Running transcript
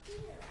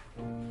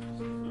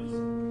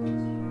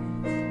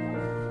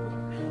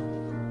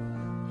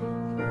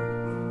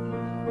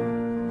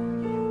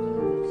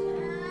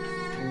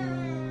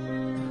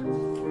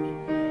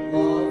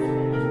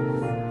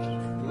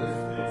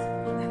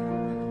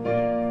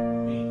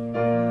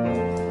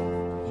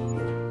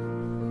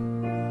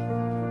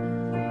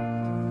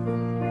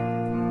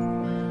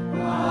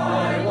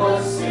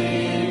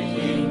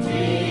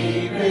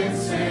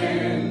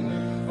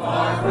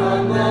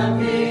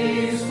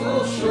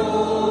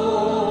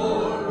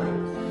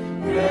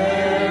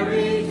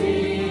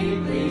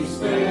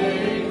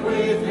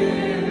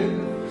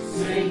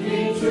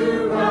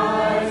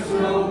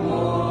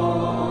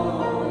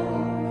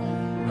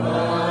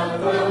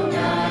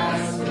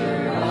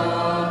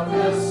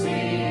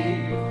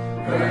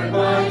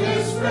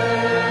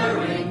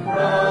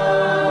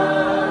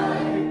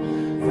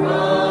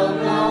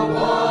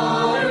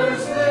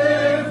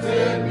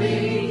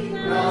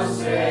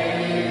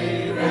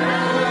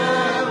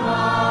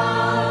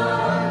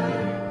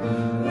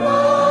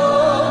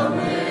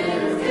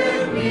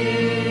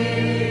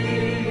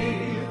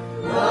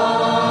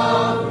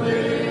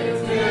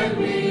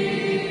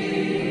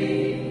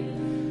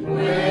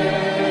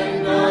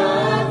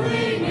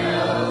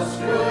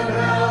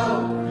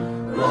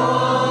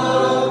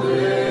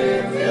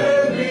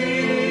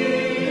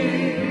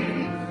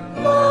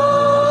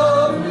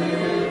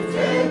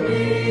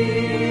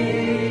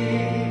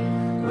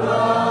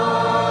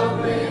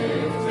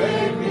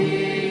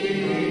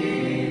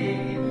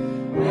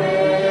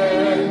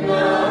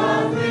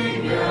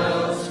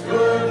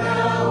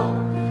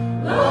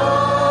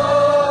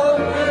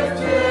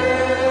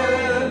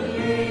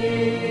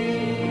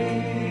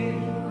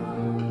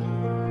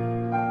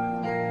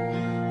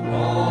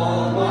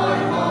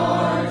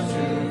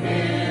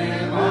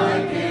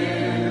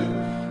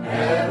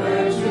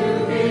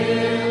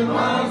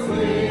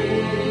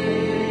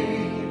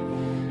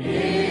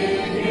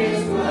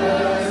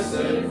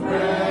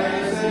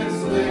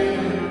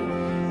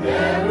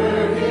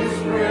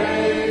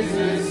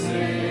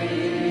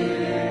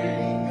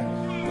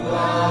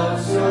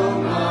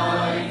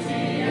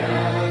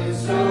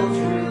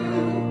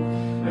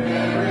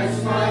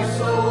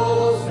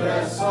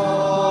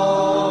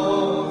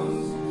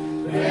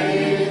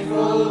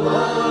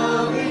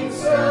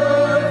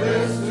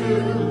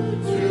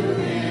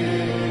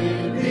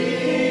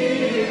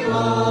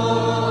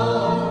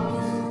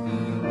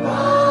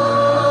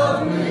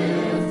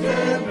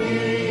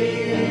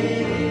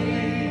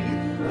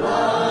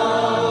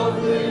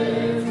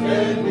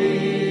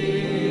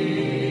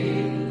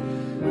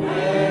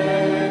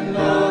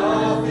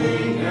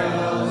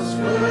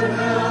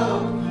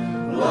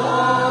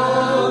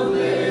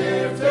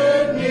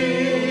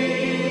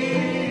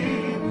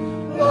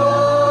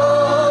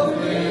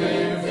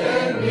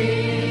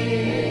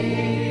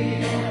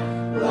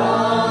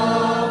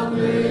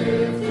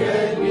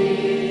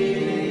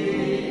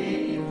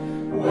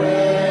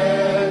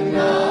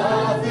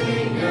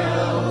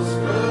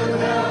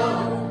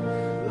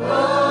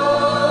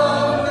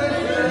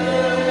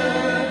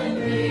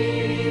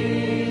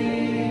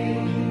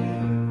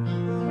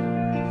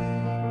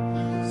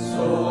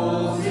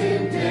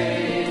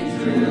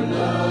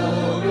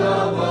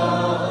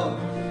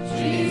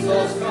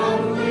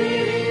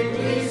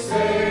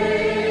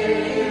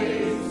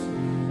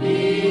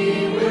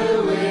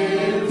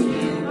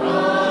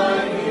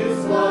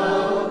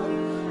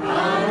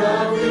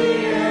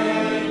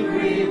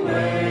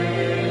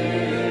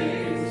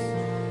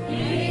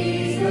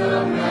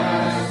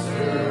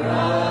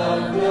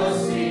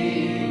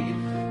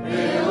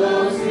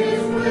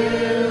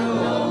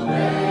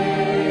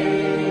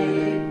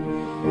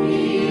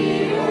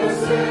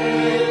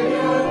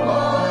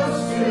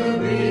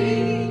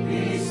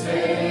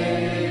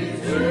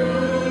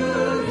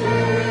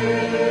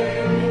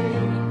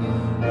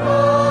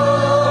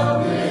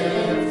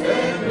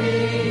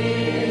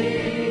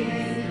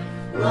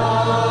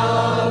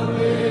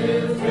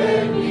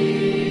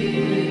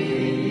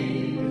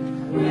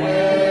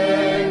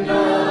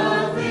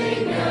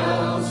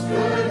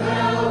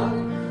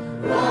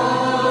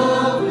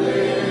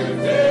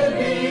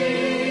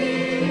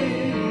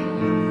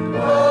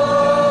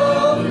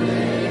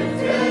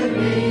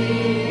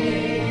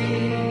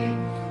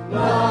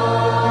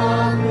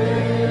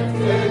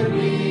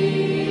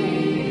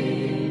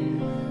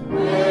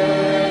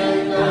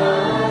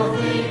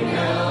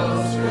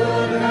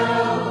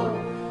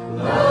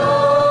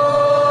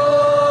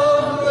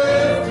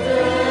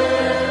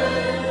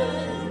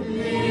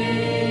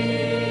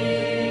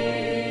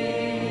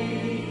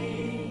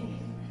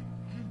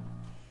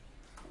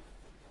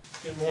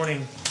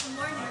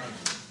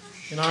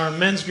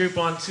Men's group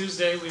on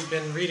Tuesday, we've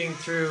been reading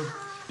through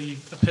the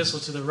epistle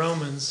to the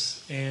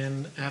Romans,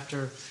 and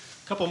after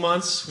a couple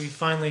months, we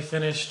finally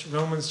finished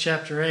Romans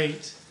chapter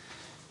 8.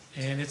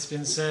 And it's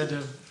been said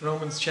of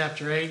Romans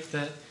chapter 8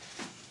 that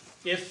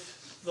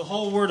if the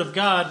whole Word of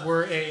God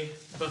were a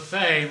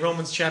buffet,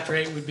 Romans chapter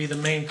 8 would be the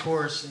main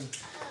course, and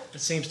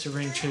it seems to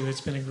ring true.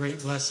 It's been a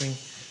great blessing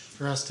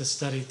for us to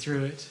study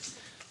through it.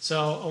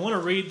 So I want to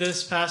read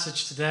this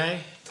passage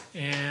today,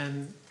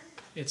 and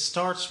it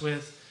starts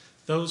with,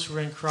 "Those who are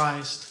in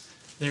Christ,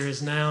 there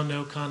is now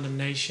no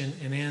condemnation,"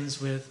 and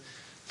ends with,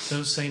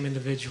 "Those same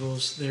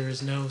individuals, there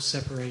is no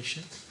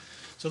separation."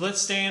 So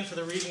let's stand for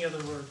the reading of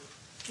the Word.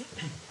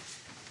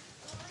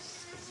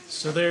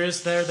 "So there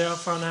is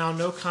therefore now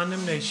no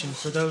condemnation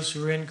for those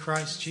who are in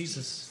Christ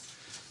Jesus.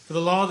 For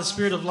the law of the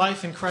Spirit of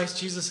life in Christ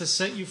Jesus has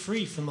set you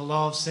free from the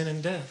law of sin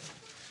and death.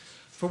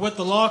 For what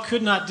the law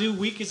could not do,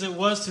 weak as it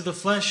was through the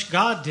flesh,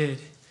 God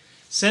did.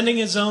 Sending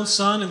his own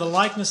Son in the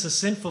likeness of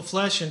sinful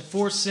flesh, and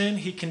for sin,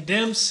 he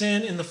condemned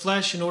sin in the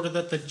flesh in order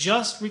that the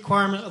just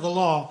requirement of the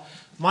law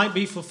might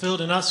be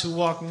fulfilled in us who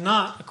walk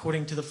not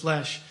according to the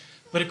flesh,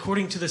 but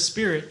according to the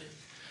Spirit.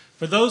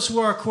 For those who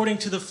are according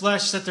to the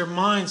flesh set their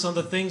minds on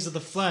the things of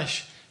the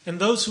flesh, And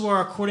those who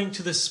are according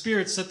to the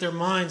Spirit set their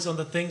minds on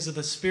the things of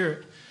the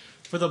Spirit.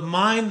 For the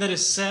mind that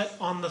is set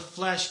on the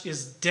flesh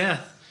is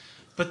death,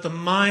 but the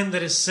mind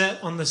that is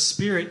set on the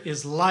Spirit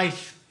is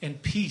life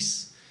and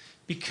peace,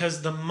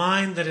 because the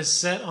mind that is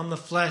set on the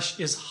flesh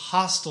is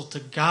hostile to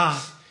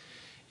God.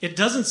 It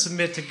doesn't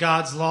submit to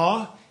God's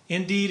law.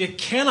 Indeed, it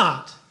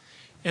cannot.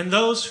 And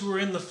those who are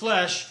in the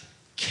flesh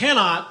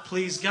cannot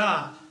please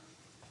God.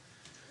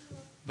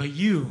 But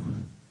you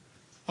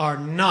are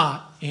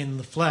not in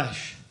the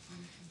flesh.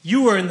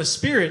 You are in the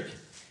Spirit,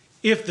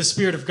 if the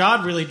Spirit of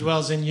God really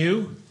dwells in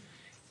you.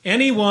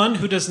 Anyone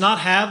who does not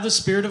have the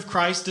Spirit of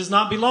Christ does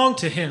not belong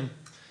to him.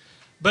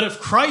 But if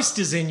Christ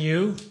is in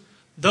you,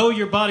 though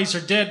your bodies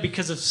are dead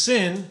because of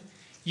sin,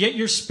 yet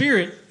your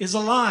spirit is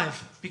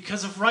alive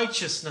because of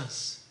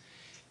righteousness.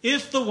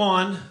 If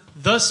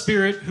the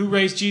Spirit who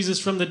raised Jesus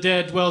from the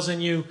dead dwells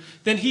in you,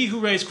 then he who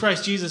raised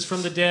Christ Jesus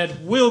from the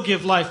dead will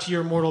give life to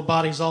your mortal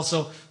bodies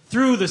also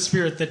through the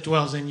Spirit that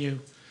dwells in you.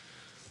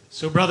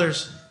 So,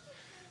 brothers,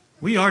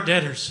 we are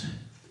debtors,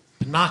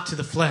 but not to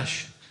the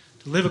flesh,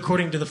 to live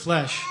according to the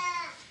flesh.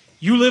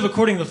 You live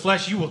according to the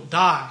flesh, you will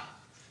die.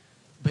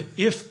 But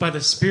if by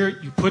the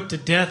Spirit you put to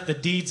death the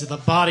deeds of the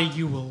body,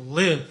 you will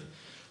live.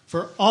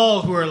 For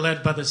all who are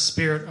led by the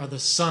Spirit are the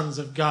sons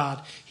of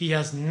God. He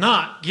has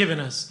not given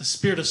us a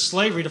spirit of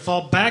slavery to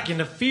fall back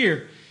into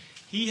fear.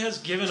 He has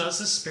given us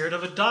a spirit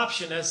of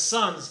adoption as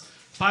sons,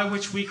 by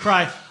which we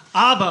cry,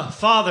 Abba,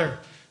 Father.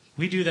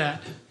 We do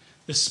that.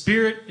 The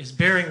Spirit is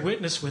bearing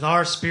witness with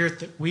our spirit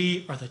that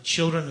we are the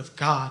children of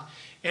God.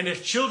 And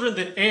if children,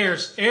 then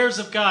heirs, heirs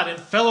of God, and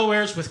fellow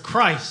heirs with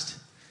Christ,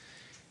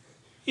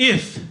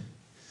 if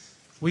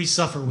we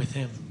suffer with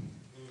him.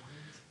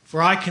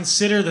 For I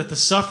consider that the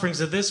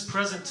sufferings of this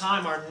present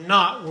time are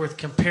not worth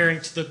comparing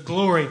to the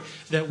glory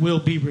that will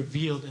be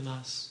revealed in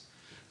us.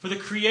 For the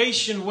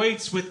creation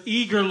waits with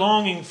eager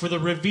longing for the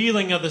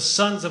revealing of the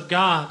sons of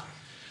God.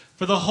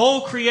 For the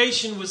whole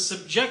creation was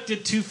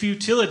subjected to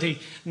futility,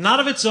 not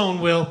of its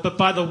own will, but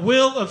by the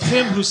will of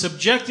him who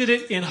subjected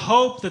it, in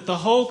hope that the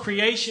whole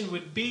creation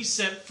would be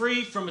set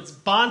free from its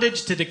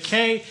bondage to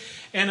decay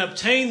and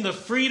obtain the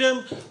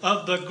freedom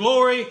of the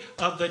glory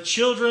of the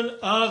children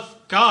of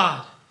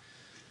God.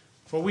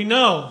 For we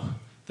know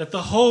that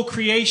the whole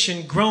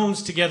creation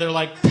groans together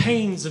like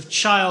pains of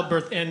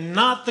childbirth, and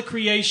not the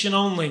creation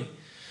only,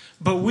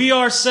 but we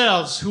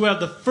ourselves who have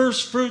the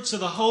first fruits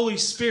of the Holy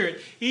Spirit,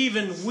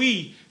 even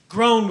we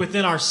groan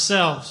within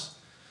ourselves.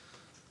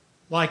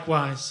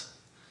 Likewise,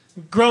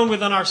 groan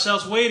within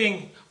ourselves,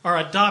 waiting our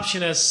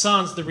adoption as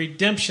sons, the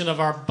redemption of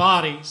our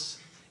bodies.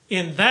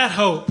 In that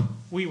hope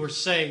we were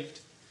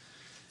saved.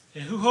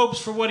 And who hopes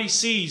for what he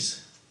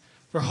sees?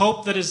 For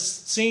hope that is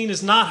seen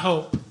is not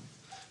hope.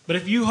 But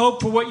if you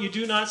hope for what you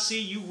do not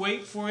see, you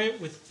wait for it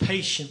with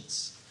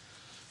patience.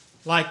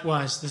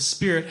 Likewise, the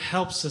Spirit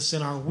helps us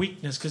in our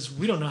weakness, because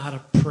we don't know how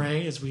to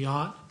pray as we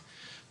ought.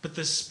 But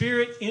the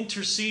Spirit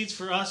intercedes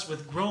for us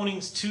with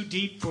groanings too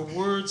deep for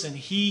words, and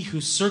he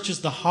who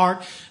searches the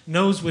heart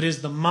knows what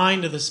is the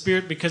mind of the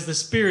Spirit, because the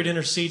Spirit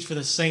intercedes for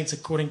the saints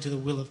according to the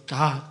will of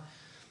God.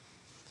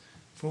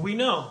 For we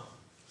know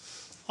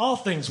all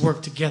things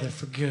work together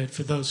for good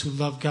for those who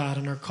love God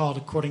and are called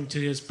according to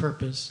his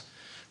purpose.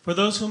 For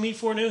those whom he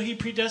foreknew, he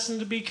predestined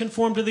to be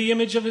conformed to the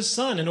image of his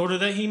Son, in order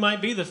that he might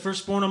be the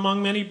firstborn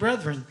among many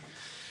brethren.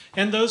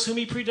 And those whom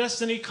he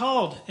predestined, he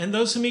called. And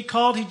those whom he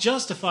called, he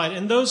justified.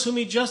 And those whom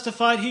he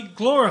justified, he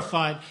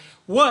glorified.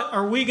 What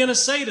are we going to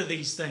say to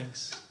these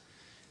things?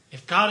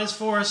 If God is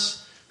for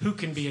us, who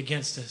can be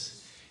against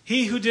us?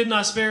 He who did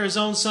not spare his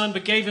own Son,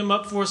 but gave him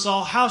up for us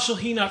all, how shall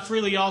he not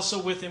freely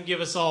also with him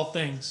give us all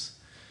things?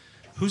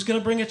 Who's going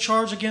to bring a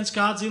charge against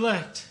God's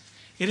elect?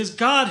 It is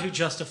God who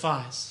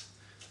justifies.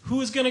 Who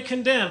is going to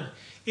condemn?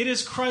 It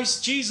is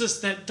Christ Jesus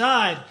that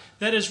died,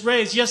 that is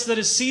raised, yes, that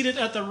is seated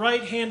at the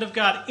right hand of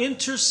God,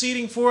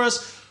 interceding for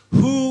us.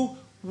 Who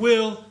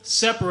will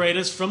separate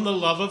us from the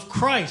love of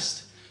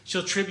Christ?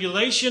 Shall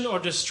tribulation or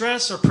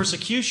distress or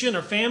persecution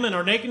or famine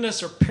or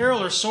nakedness or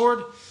peril or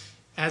sword?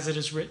 As it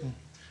is written,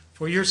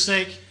 for your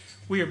sake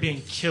we are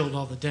being killed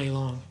all the day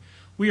long.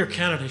 We are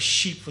counted as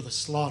sheep for the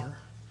slaughter.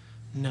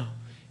 No,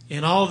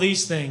 in all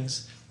these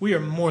things we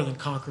are more than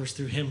conquerors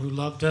through him who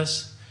loved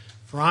us.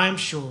 For I am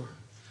sure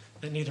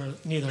that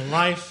neither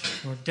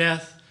life nor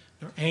death,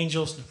 nor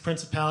angels, nor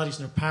principalities,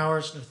 nor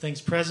powers, nor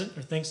things present,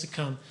 nor things to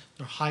come,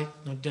 nor height,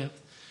 nor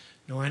depth,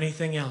 nor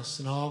anything else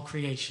in all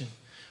creation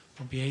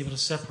will be able to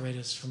separate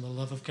us from the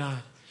love of God,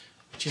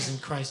 which is in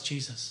Christ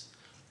Jesus,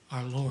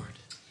 our Lord.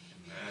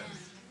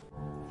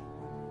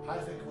 I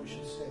think we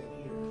should stand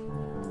here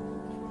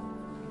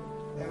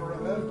and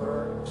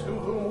remember to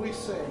whom we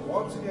sing.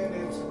 Once again,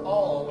 it's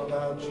all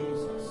about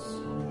Jesus.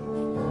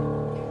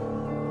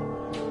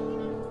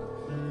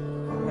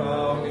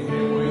 Around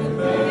him with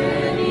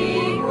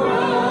many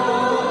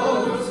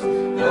crowds, the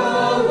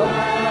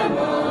Lamb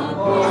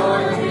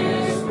upon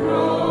his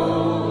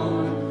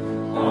throne,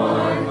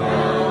 on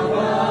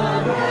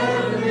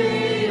heaven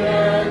the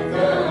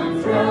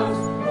anthem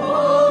drums,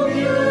 all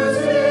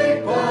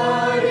music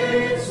but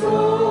its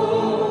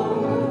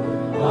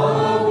own,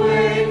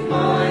 awake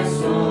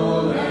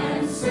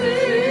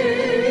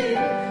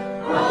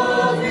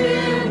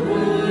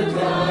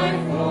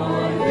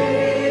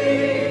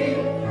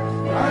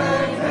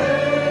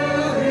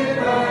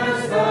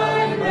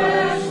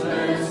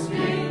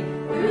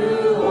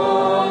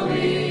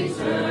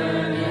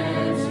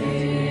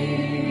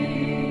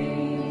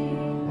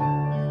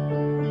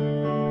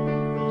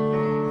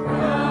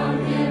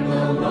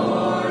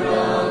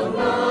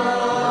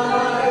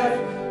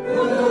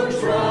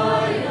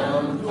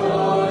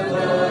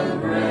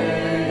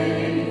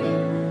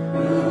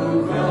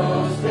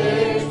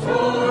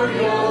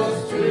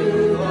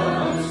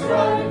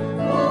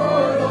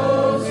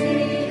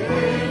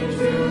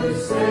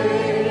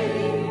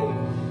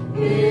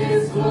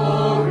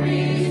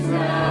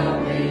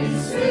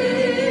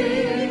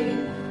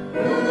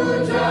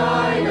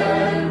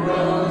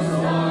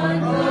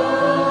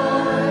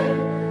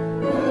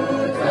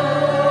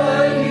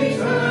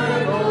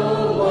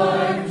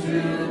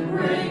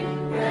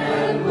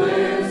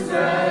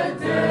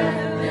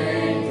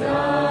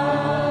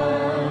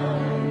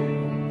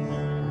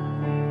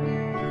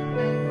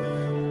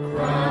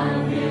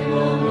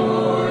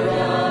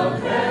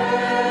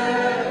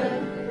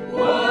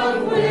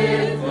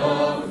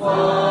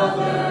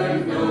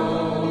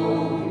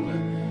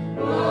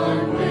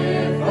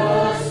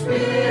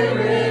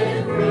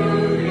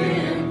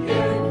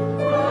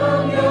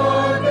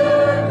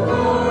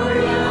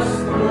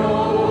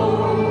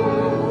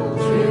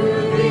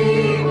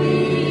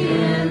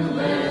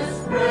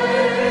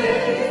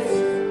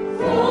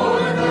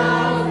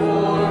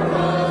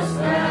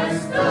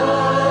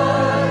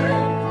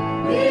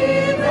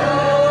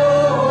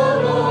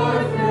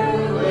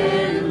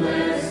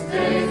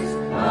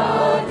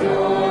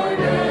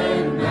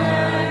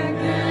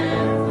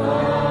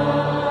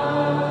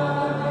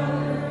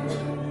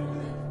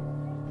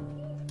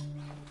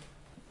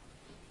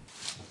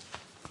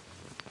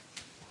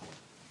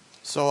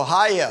So,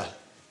 hiya.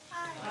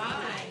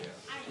 Hi.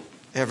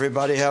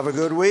 Everybody have a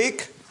good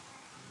week?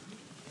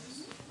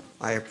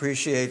 I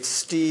appreciate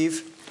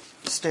Steve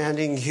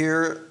standing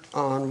here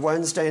on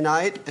Wednesday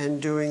night and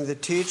doing the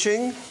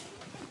teaching.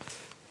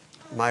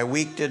 My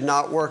week did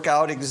not work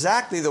out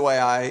exactly the way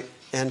I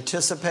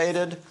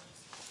anticipated,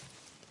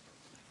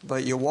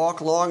 but you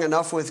walk long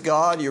enough with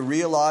God, you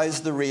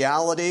realize the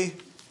reality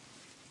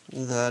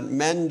that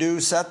men do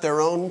set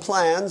their own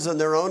plans and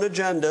their own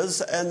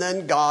agendas, and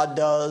then God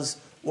does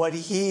what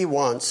He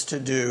wants to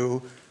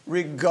do,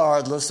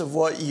 regardless of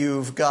what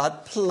you've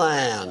got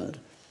planned.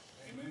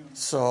 Amen.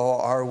 So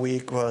our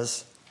week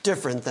was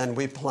different than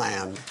we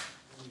planned.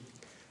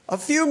 A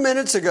few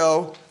minutes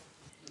ago,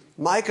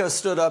 Micah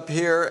stood up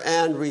here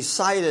and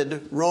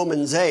recited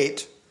Romans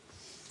 8.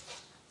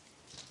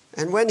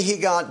 And when he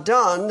got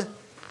done,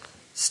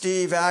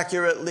 Steve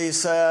accurately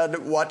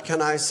said, "What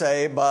can I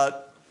say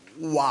but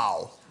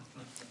wow?"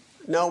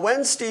 Now,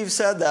 when Steve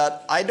said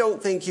that, I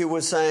don't think he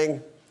was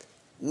saying,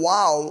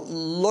 "Wow,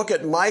 look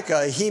at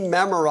Micah. He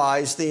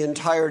memorized the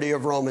entirety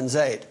of Romans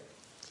 8.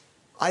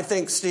 I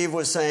think Steve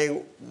was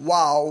saying,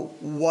 "Wow,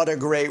 what a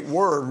great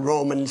word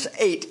Romans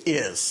 8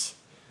 is."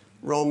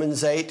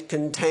 Romans 8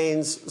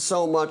 contains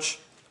so much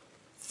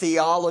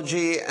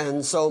theology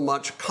and so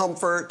much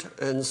comfort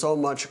and so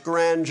much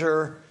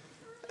grandeur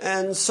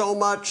and so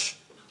much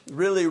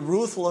really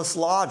ruthless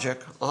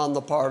logic on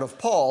the part of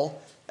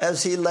Paul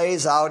as he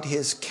lays out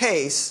his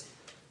case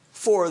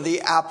for the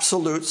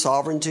absolute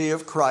sovereignty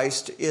of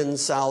Christ in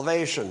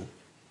salvation.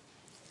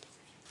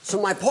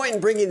 So my point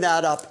in bringing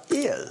that up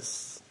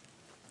is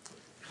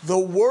the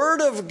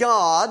Word of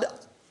God,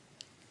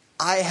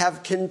 I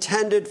have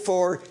contended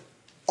for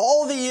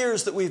all the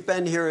years that we've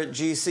been here at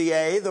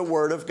GCA, the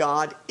Word of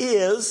God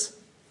is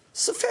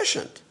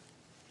sufficient.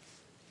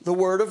 The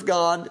Word of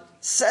God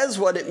says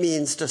what it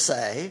means to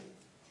say.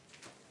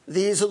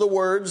 These are the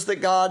words that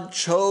God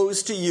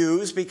chose to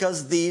use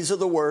because these are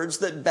the words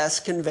that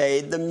best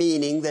conveyed the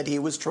meaning that He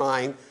was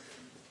trying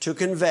to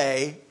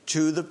convey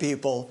to the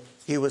people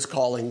He was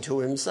calling to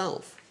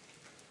Himself.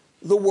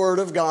 The Word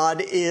of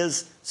God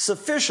is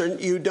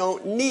sufficient. You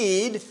don't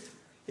need,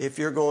 if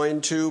you're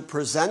going to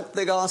present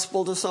the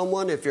gospel to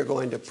someone, if you're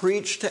going to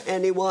preach to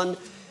anyone,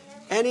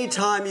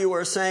 anytime you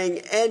are saying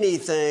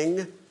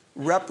anything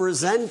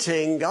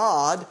representing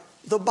God,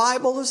 the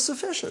Bible is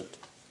sufficient.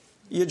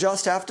 You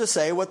just have to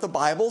say what the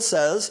Bible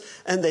says,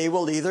 and they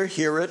will either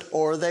hear it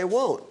or they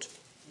won't.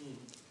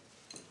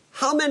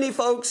 How many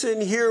folks in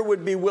here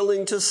would be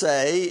willing to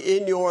say,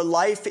 in your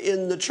life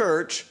in the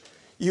church,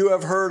 you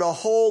have heard a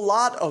whole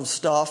lot of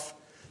stuff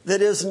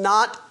that is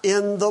not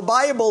in the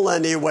Bible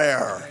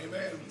anywhere?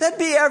 Amen. That'd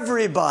be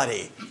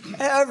everybody.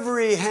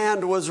 Every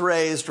hand was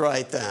raised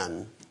right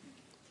then.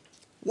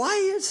 Why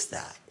is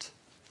that?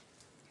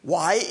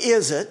 Why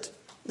is it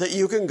that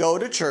you can go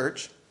to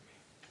church,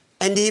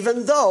 and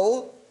even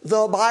though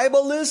the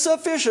Bible is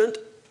sufficient,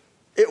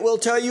 it will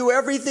tell you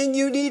everything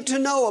you need to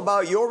know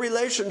about your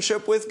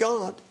relationship with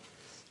God.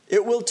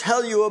 It will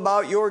tell you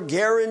about your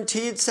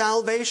guaranteed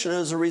salvation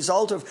as a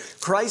result of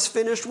Christ's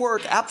finished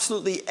work.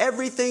 Absolutely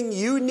everything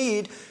you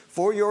need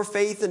for your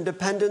faith and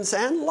dependence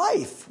and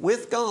life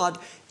with God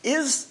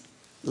is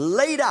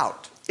laid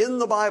out in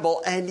the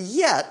Bible, and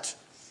yet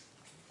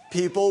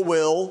people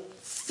will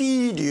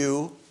feed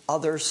you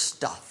other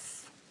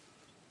stuff.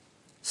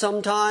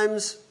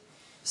 Sometimes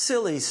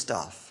silly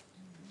stuff.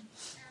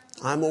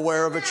 I'm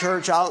aware of a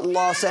church out in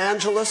Los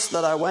Angeles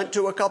that I went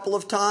to a couple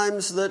of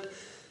times that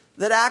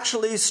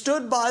actually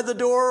stood by the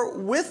door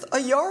with a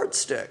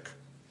yardstick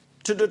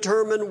to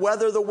determine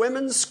whether the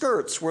women's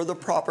skirts were the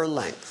proper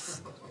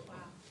length.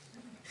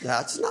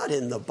 That's not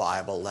in the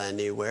Bible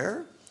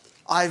anywhere.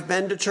 I've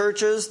been to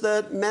churches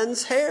that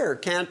men's hair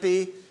can't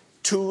be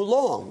too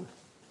long.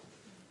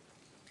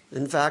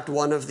 In fact,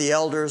 one of the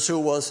elders who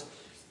was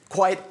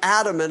quite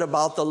adamant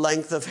about the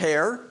length of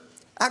hair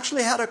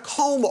actually had a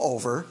comb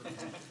over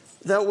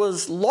that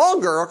was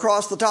longer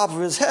across the top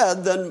of his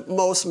head than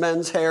most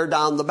men's hair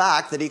down the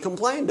back that he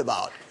complained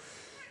about.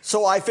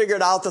 So I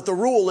figured out that the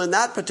rule in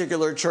that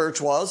particular church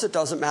was, it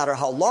doesn't matter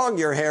how long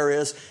your hair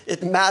is,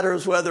 it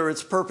matters whether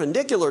it's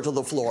perpendicular to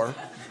the floor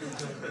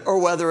or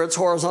whether it's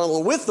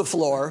horizontal with the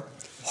floor.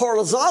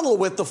 Horizontal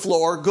with the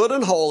floor, good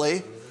and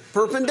holy.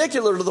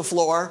 Perpendicular to the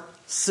floor,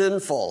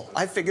 sinful.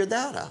 I figured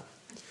that out.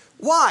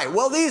 Why?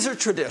 Well, these are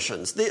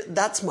traditions.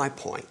 That's my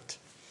point.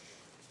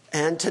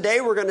 And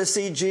today we're going to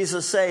see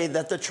Jesus say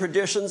that the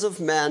traditions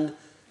of men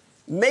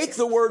make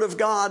the Word of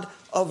God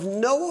of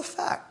no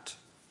effect.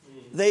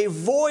 They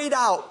void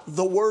out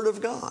the Word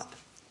of God.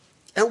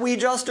 And we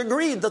just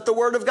agreed that the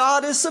Word of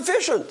God is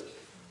sufficient.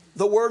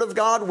 The Word of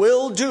God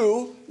will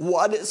do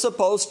what it's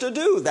supposed to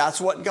do.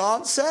 That's what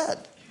God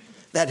said.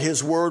 That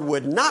His Word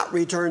would not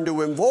return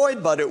to Him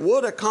void, but it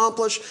would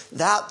accomplish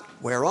that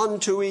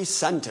whereunto He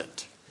sent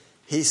it.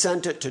 He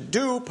sent it to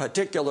do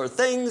particular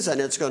things,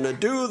 and it's going to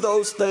do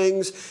those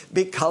things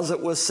because it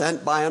was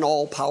sent by an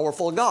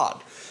all-powerful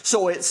God.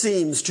 So it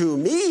seems to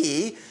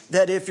me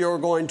that if you're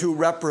going to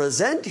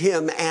represent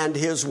him and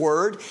his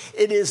word,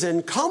 it is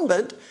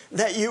incumbent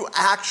that you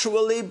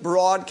actually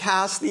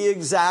broadcast the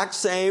exact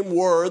same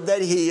word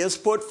that he has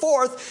put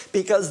forth,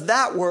 because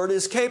that word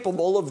is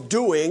capable of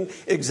doing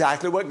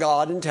exactly what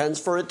God intends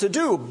for it to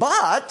do.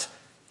 But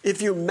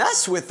if you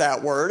mess with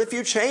that word, if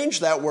you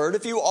change that word,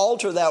 if you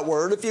alter that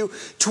word, if you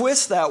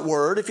twist that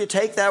word, if you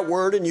take that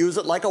word and use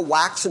it like a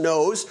wax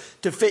nose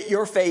to fit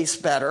your face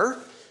better,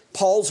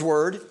 Paul's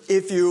word,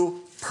 if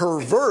you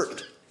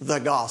pervert the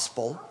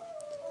gospel,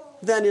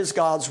 then is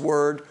God's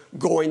word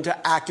going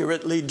to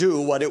accurately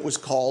do what it was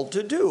called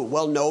to do?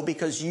 Well, no,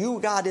 because you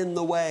got in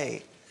the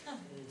way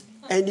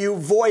and you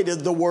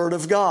voided the word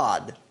of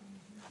God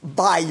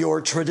by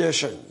your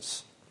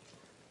traditions.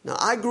 Now,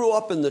 I grew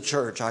up in the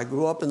church. I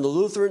grew up in the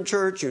Lutheran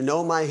church. You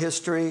know my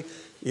history.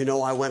 You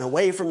know I went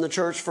away from the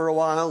church for a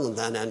while and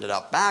then ended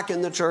up back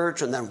in the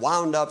church and then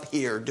wound up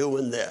here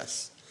doing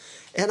this.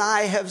 And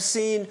I have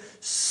seen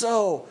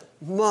so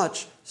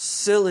much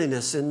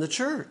silliness in the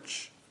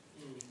church.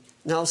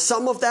 Now,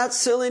 some of that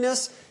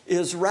silliness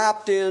is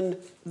wrapped in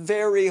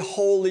very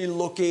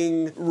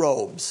holy-looking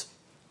robes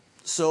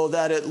so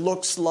that it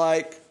looks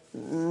like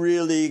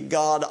really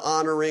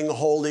God-honoring,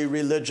 holy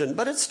religion.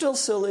 But it's still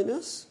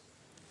silliness.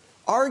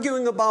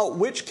 Arguing about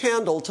which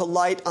candle to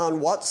light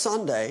on what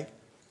Sunday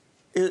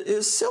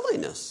is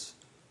silliness.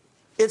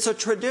 It's a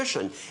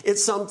tradition.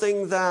 It's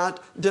something that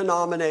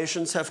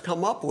denominations have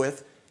come up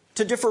with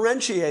to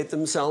differentiate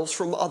themselves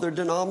from other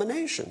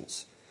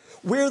denominations.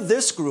 We're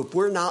this group,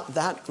 we're not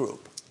that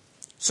group.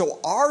 So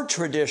our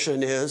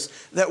tradition is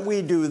that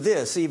we do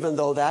this even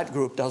though that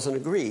group doesn't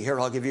agree. Here,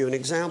 I'll give you an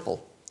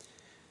example.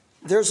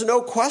 There's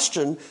no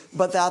question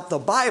but that the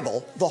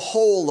Bible, the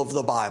whole of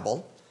the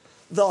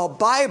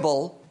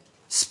Bible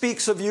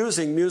speaks of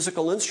using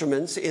musical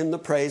instruments in the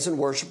praise and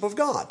worship of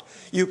God.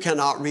 You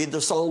cannot read the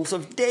Psalms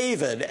of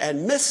David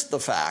and miss the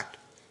fact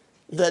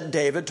that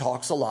David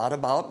talks a lot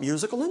about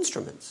musical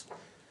instruments.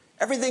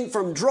 Everything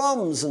from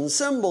drums and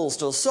cymbals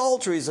to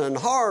psalteries and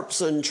harps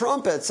and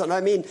trumpets, and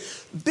I mean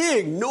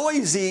big,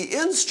 noisy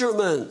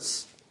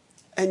instruments.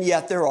 And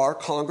yet there are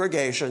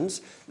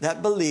congregations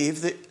that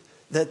believe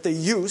that the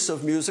use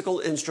of musical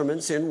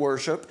instruments in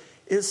worship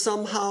is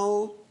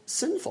somehow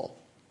sinful.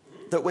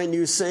 That when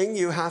you sing,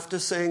 you have to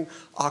sing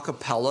a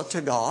cappella to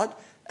God,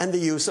 and the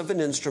use of an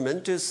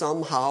instrument is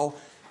somehow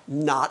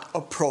not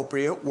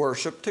appropriate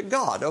worship to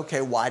God.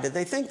 Okay, why do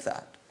they think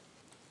that?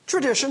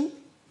 Tradition.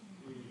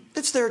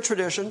 It's their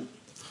tradition.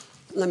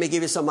 Let me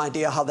give you some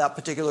idea how that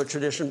particular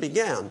tradition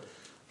began.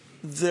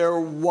 There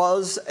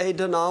was a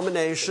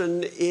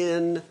denomination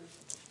in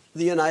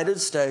the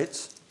United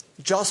States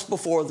just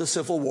before the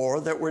Civil War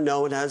that were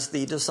known as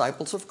the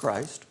Disciples of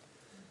Christ,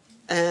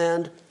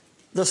 and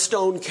the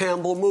Stone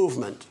Campbell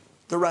movement,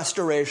 the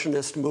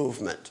Restorationist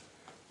movement,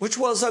 which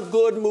was a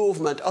good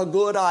movement, a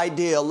good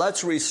idea.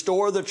 Let's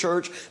restore the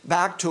church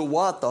back to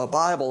what the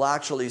Bible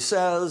actually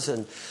says,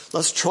 and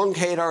let's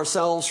truncate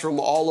ourselves from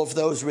all of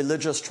those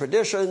religious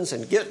traditions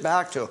and get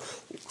back to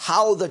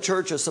how the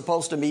church is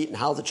supposed to meet and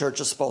how the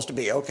church is supposed to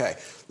be. Okay,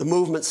 the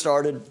movement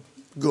started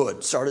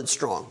good, started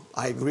strong.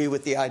 I agree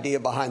with the idea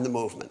behind the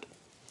movement.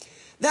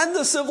 Then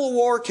the Civil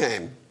War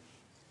came,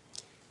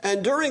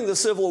 and during the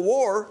Civil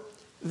War,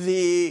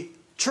 the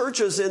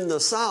churches in the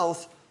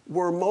South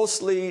were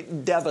mostly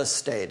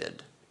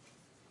devastated.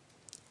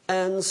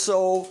 And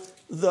so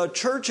the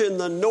church in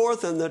the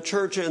North and the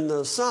church in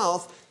the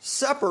South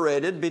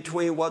separated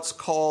between what's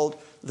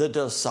called the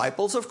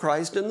Disciples of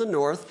Christ in the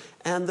North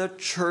and the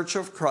Church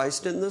of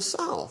Christ in the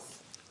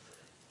South.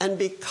 And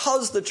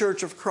because the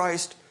Church of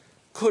Christ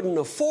couldn't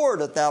afford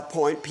at that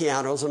point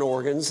pianos and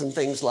organs and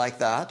things like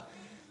that,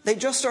 they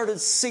just started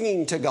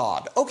singing to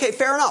God. Okay,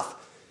 fair enough.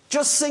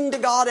 Just sing to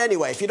God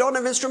anyway. If you don't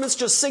have instruments,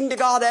 just sing to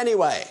God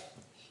anyway.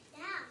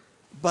 Yeah.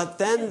 But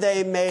then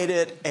they made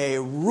it a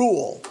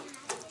rule.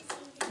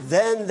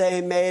 Then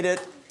they made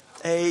it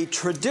a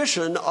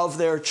tradition of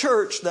their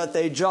church that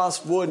they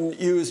just wouldn't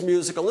use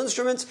musical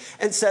instruments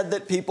and said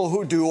that people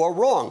who do are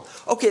wrong.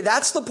 Okay,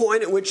 that's the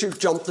point at which you've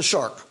jumped the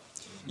shark.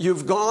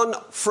 You've gone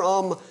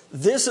from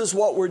this is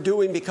what we're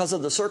doing because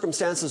of the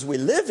circumstances we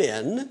live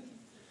in,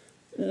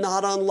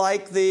 not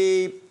unlike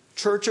the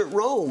church at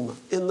Rome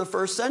in the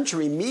first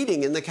century,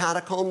 meeting in the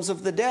catacombs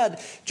of the dead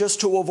just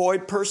to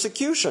avoid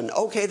persecution.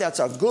 Okay, that's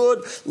a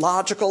good,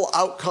 logical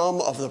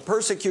outcome of the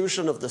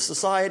persecution of the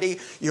society.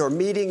 You're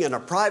meeting in a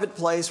private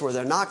place where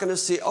they're not going to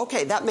see.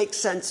 Okay, that makes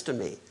sense to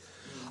me.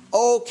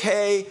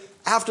 Okay,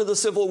 after the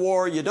Civil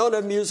War, you don't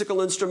have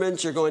musical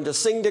instruments. You're going to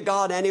sing to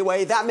God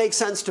anyway. That makes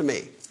sense to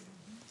me.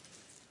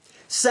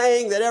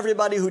 Saying that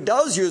everybody who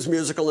does use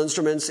musical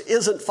instruments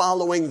isn't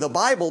following the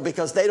Bible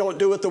because they don't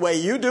do it the way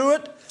you do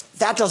it,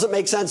 that doesn't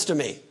make sense to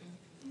me.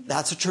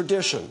 That's a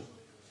tradition.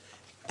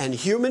 And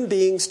human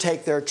beings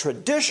take their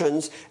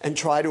traditions and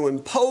try to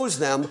impose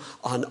them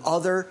on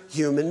other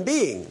human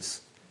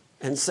beings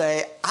and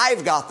say,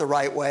 I've got the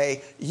right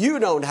way, you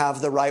don't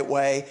have the right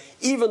way,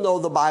 even though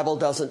the Bible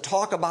doesn't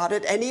talk about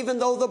it, and even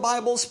though the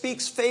Bible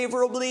speaks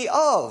favorably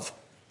of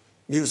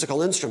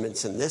musical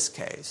instruments in this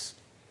case.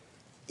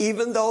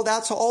 Even though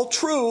that's all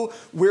true,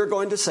 we're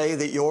going to say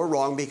that you're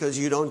wrong because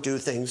you don't do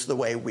things the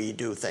way we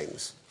do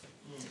things.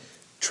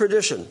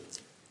 Tradition.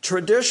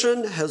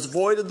 Tradition has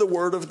voided the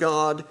Word of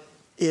God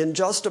in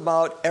just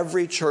about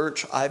every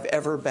church I've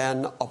ever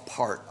been a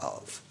part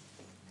of.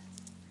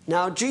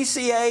 Now,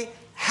 GCA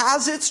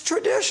has its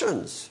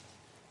traditions.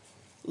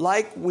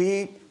 Like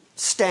we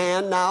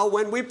stand now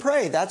when we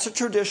pray. That's a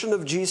tradition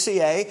of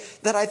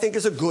GCA that I think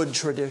is a good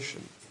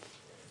tradition.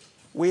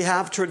 We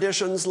have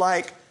traditions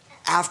like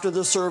after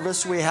the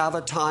service we have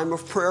a time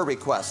of prayer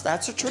request.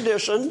 That's a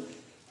tradition,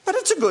 but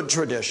it's a good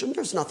tradition.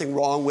 There's nothing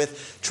wrong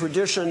with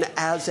tradition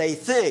as a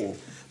thing.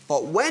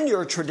 But when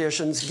your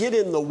traditions get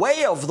in the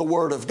way of the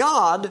Word of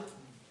God,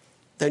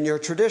 then your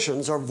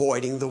traditions are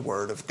voiding the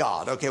Word of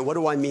God. Okay, what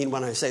do I mean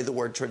when I say the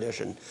word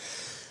tradition?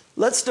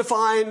 Let's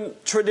define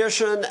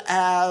tradition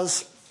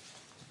as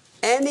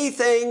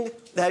anything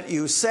that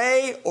you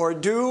say or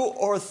do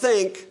or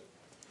think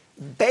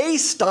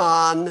based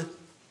on,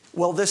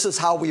 well, this is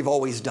how we've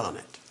always done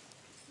it.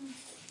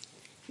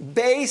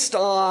 Based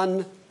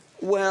on,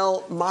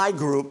 well, my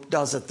group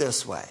does it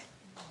this way.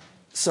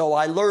 So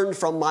I learned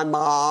from my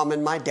mom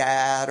and my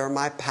dad or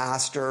my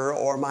pastor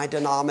or my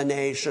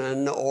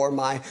denomination or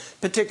my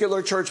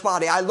particular church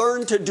body. I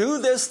learned to do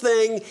this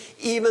thing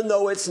even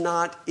though it's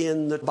not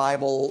in the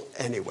Bible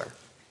anywhere.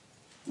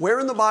 Where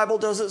in the Bible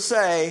does it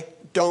say,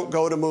 don't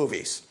go to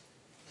movies?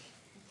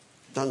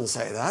 Doesn't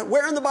say that.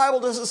 Where in the Bible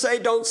does it say,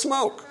 don't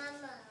smoke?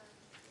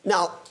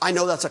 Now, I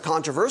know that's a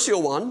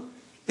controversial one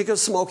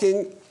because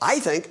smoking, I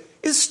think,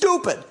 is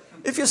stupid.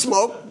 If you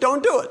smoke,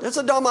 don't do it. It's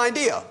a dumb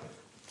idea.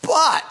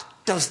 But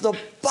does the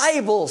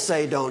Bible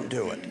say don't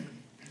do it?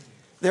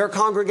 There are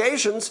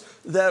congregations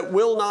that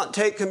will not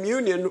take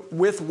communion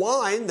with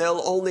wine.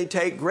 They'll only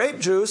take grape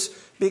juice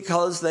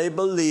because they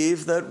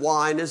believe that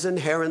wine is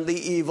inherently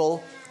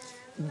evil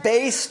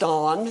based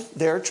on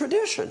their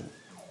tradition.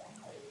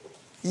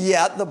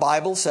 Yet the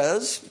Bible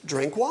says,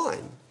 drink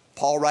wine.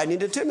 Paul writing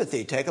to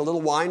Timothy, take a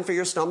little wine for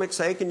your stomach's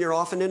sake and your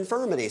often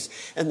infirmities.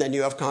 And then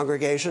you have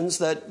congregations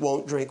that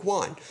won't drink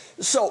wine.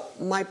 So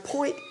my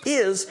point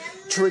is,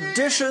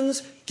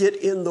 traditions get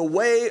in the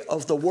way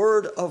of the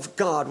Word of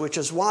God, which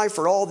is why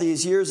for all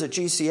these years at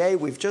GCA,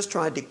 we've just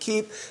tried to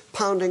keep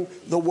pounding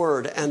the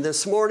Word. And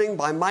this morning,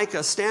 by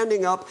Micah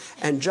standing up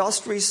and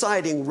just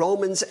reciting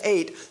Romans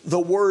 8, the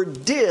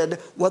Word did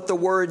what the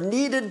Word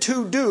needed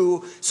to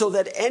do so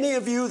that any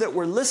of you that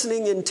were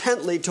listening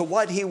intently to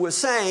what he was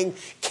saying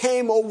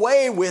came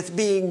away with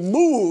being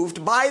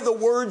moved by the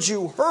words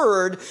you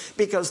heard,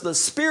 because the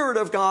Spirit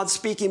of God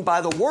speaking by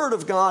the Word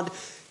of God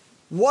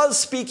was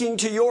speaking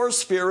to your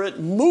spirit,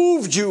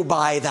 moved you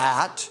by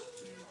that,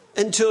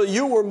 until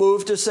you were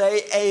moved to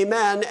say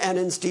amen, and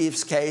in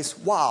Steve's case,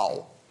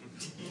 wow.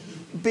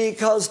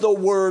 Because the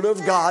Word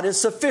of God is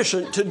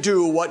sufficient to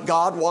do what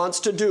God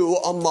wants to do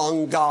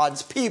among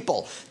God's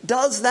people.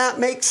 Does that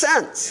make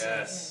sense?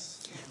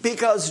 Yes.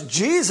 Because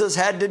Jesus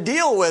had to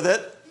deal with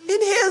it in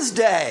his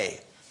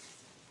day.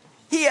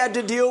 He had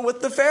to deal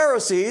with the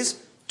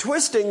Pharisees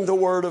twisting the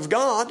Word of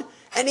God,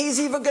 and he's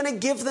even going to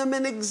give them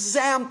an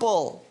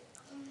example.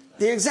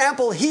 The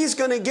example he's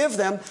going to give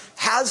them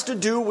has to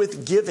do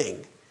with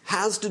giving,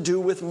 has to do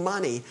with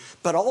money,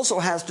 but also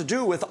has to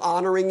do with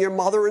honoring your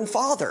mother and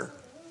father.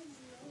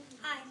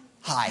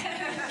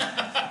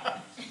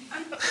 Hi.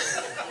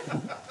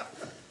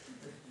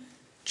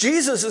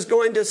 Jesus is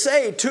going to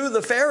say to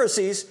the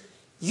Pharisees,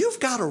 you've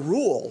got a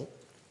rule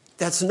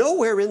that's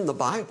nowhere in the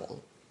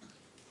Bible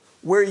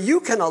where you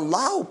can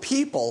allow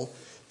people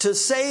to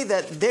say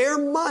that their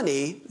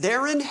money,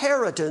 their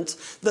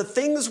inheritance, the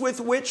things with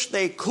which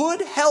they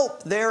could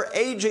help their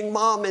aging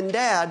mom and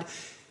dad,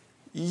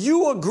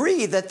 you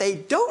agree that they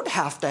don't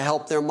have to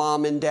help their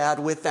mom and dad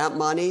with that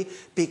money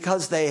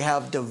because they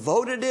have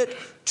devoted it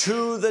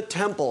to the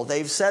temple.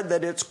 They've said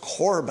that it's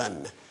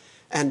Corban.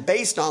 And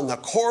based on the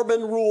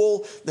Corban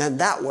rule, then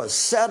that was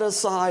set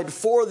aside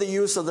for the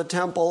use of the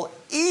temple.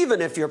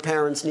 Even if your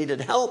parents needed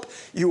help,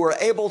 you were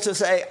able to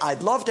say,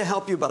 I'd love to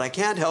help you, but I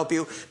can't help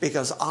you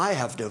because I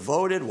have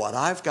devoted what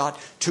I've got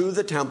to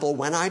the temple.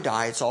 When I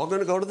die, it's all going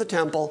to go to the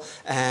temple,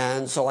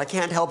 and so I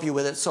can't help you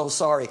with it, so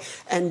sorry.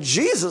 And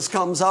Jesus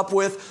comes up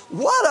with,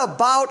 what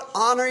about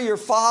honor your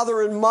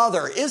father and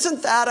mother?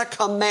 Isn't that a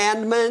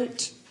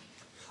commandment?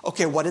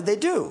 Okay, what did they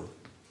do?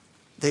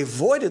 They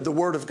voided the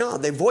Word of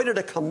God. They voided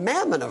a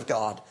commandment of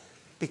God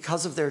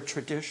because of their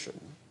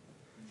tradition.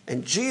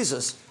 And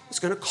Jesus is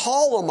going to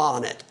call them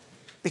on it.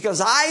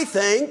 Because I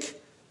think,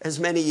 as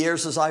many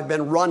years as I've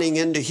been running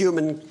into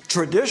human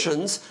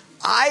traditions,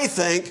 I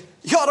think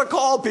you ought to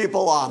call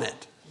people on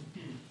it.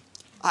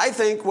 I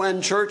think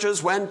when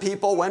churches, when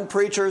people, when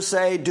preachers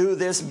say, do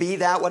this, be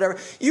that, whatever,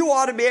 you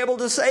ought to be able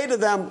to say to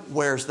them,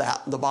 where's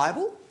that in the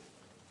Bible?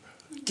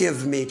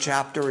 Give me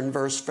chapter and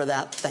verse for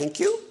that,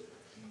 thank you.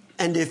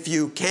 And if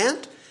you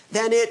can't,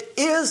 then it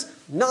is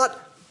not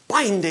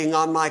binding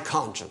on my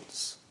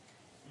conscience.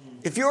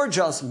 If you're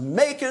just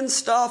making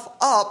stuff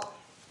up,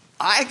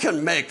 I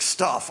can make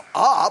stuff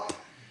up.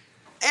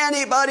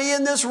 Anybody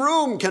in this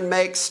room can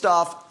make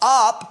stuff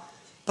up,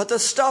 but the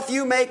stuff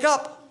you make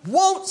up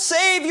won't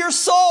save your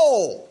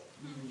soul.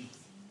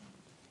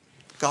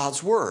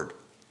 God's word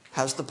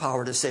has the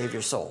power to save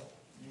your soul.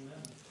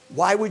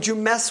 Why would you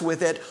mess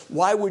with it?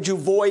 Why would you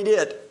void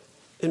it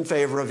in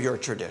favor of your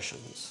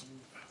traditions?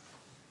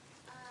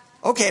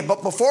 Okay,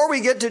 but before we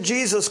get to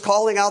Jesus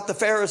calling out the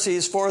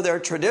Pharisees for their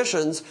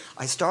traditions,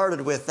 I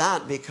started with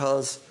that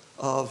because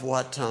of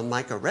what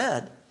Micah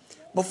read.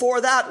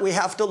 Before that, we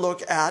have to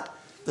look at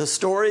the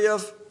story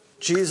of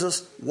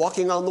Jesus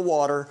walking on the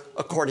water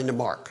according to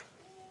Mark.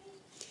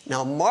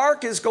 Now,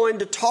 Mark is going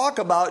to talk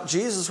about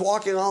Jesus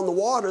walking on the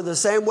water the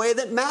same way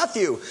that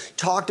Matthew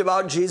talked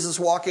about Jesus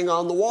walking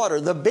on the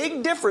water. The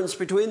big difference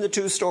between the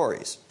two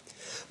stories,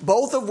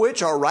 both of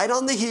which are right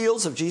on the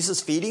heels of Jesus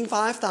feeding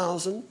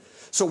 5,000.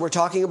 So we're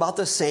talking about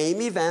the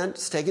same event.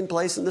 It's taking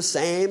place in the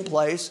same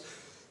place.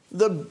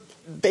 The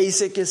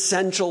basic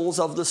essentials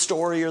of the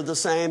story are the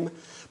same.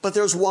 But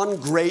there's one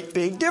great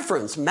big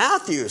difference.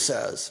 Matthew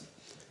says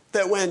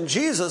that when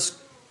Jesus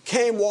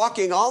came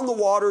walking on the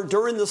water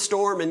during the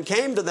storm and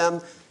came to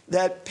them,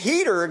 that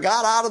Peter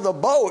got out of the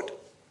boat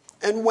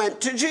and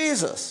went to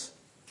Jesus.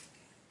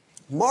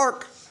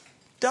 Mark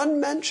doesn't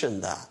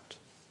mention that.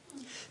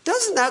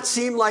 Doesn't that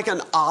seem like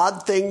an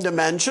odd thing to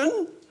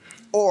mention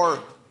or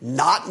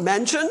not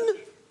mention?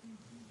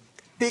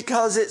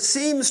 Because it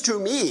seems to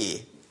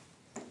me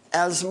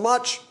as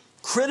much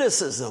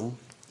criticism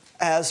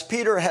as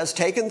Peter has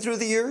taken through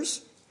the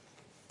years,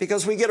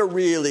 because we get a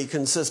really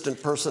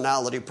consistent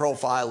personality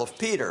profile of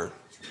Peter.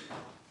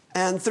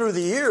 And through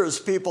the years,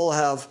 people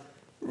have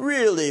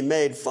really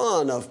made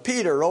fun of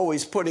Peter,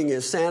 always putting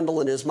his sandal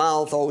in his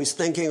mouth, always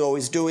thinking,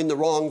 always doing the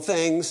wrong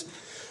things.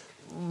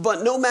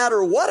 But no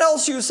matter what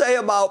else you say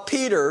about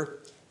Peter,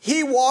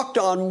 he walked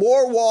on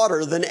more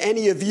water than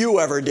any of you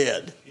ever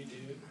did.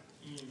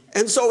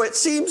 And so it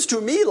seems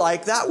to me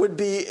like that would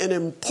be an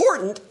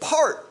important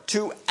part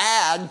to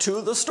add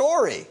to the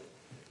story,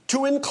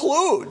 to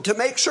include, to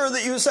make sure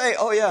that you say,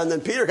 oh yeah, and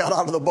then Peter got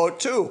out of the boat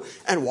too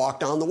and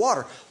walked on the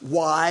water.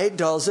 Why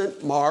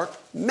doesn't Mark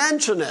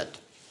mention it?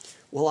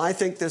 Well, I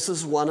think this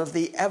is one of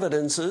the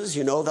evidences.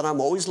 You know that I'm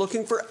always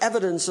looking for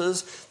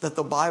evidences that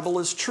the Bible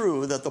is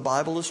true, that the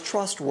Bible is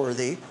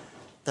trustworthy,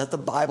 that the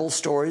Bible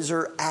stories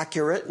are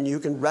accurate and you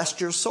can rest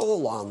your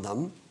soul on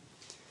them.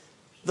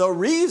 The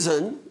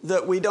reason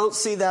that we don't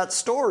see that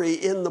story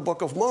in the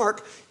book of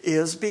Mark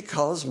is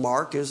because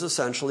Mark is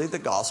essentially the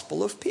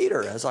gospel of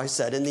Peter, as I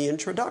said in the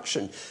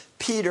introduction.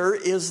 Peter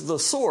is the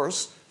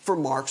source for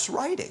Mark's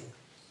writing.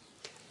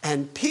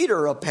 And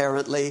Peter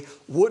apparently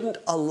wouldn't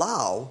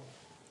allow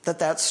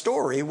that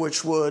story,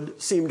 which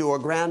would seem to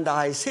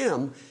aggrandize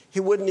him,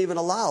 he wouldn't even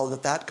allow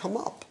that come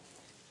up.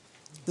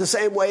 The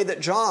same way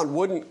that John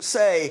wouldn't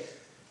say,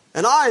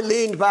 and I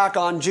leaned back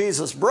on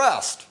Jesus'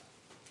 breast.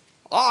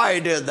 I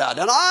did that.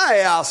 And I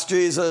asked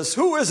Jesus,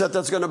 who is it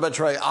that's going to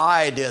betray?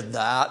 I did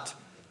that.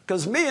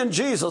 Because me and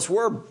Jesus,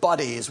 we're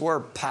buddies. We're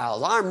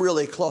pals. I'm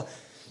really close.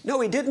 No,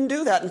 he didn't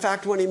do that. In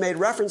fact, when he made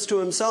reference to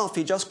himself,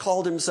 he just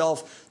called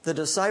himself the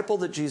disciple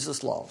that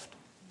Jesus loved.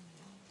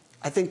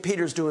 I think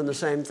Peter's doing the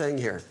same thing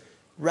here.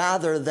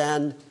 Rather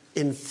than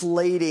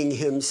inflating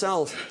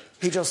himself,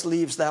 he just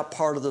leaves that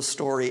part of the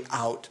story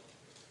out.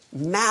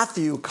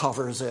 Matthew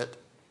covers it,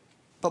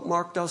 but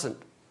Mark doesn't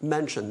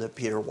mention that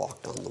Peter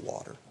walked on the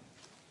water.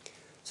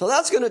 So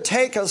that's going to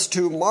take us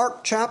to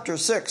Mark chapter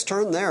 6.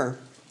 Turn there.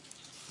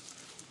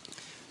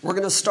 We're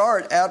going to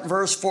start at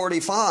verse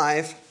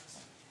 45,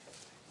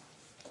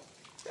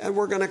 and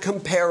we're going to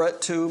compare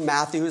it to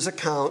Matthew's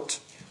account,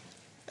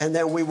 and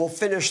then we will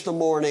finish the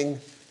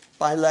morning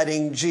by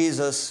letting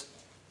Jesus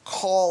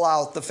call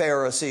out the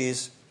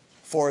Pharisees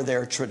for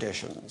their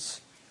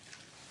traditions.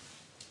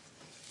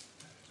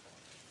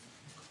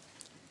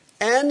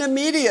 And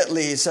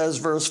immediately, says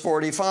verse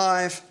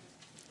 45,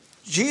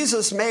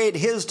 Jesus made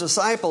his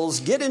disciples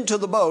get into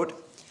the boat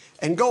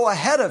and go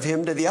ahead of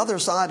him to the other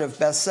side of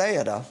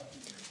Bethsaida,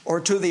 or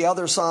to the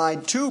other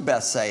side to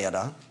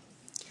Bethsaida,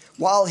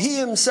 while he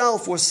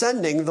himself was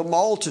sending the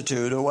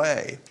multitude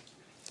away.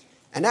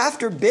 And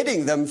after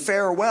bidding them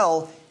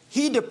farewell,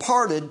 he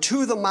departed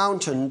to the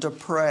mountain to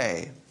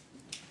pray.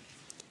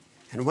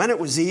 And when it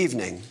was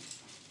evening,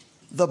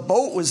 the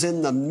boat was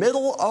in the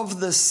middle of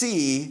the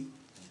sea,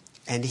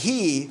 and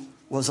he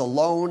was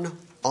alone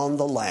on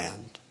the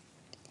land.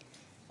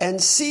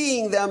 And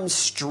seeing them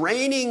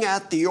straining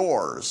at the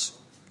oars,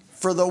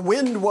 for the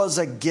wind was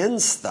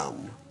against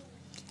them,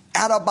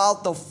 at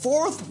about the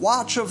fourth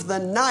watch of the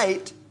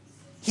night,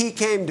 he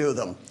came to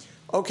them.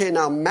 Okay,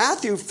 now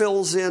Matthew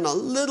fills in a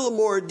little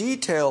more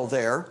detail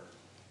there,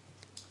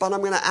 but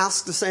I'm going to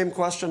ask the same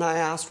question I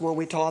asked when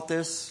we taught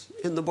this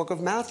in the book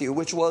of Matthew,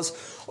 which was,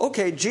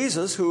 okay,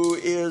 Jesus, who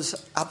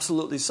is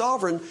absolutely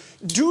sovereign,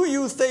 do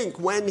you think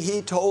when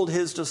he told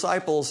his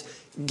disciples,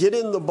 get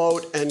in the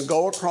boat and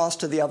go across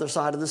to the other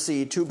side of the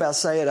sea to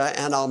Bethsaida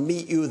and I'll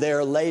meet you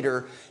there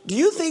later, do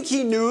you think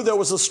he knew there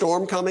was a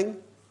storm coming?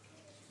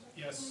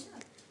 Yes.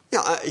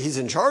 Yeah, he's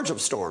in charge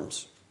of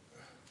storms.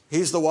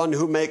 He's the one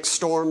who makes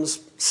storms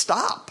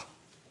stop.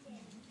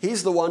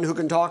 He's the one who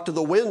can talk to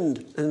the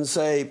wind and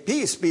say,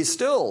 peace, be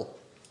still.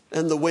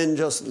 And the wind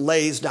just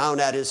lays down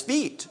at his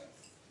feet.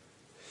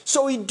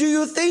 So do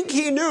you think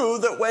he knew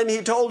that when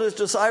he told his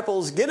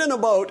disciples, get in a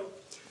boat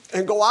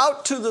and go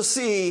out to the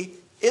sea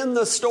in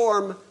the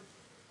storm,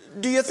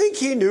 do you think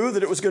he knew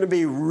that it was going to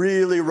be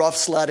really rough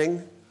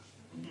sledding?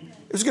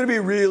 It was going to be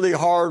really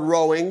hard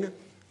rowing.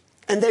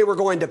 And they were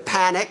going to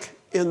panic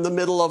in the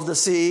middle of the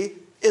sea,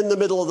 in the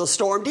middle of the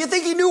storm. Do you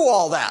think he knew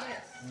all that?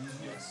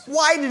 Yes.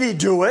 Why did he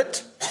do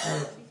it?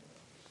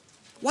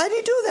 Why did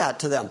he do that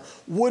to them?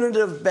 Wouldn't it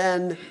have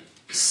been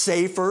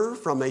safer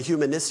from a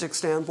humanistic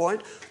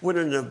standpoint?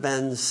 Wouldn't it have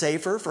been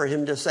safer for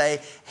him to say,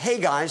 hey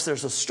guys,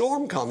 there's a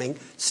storm coming.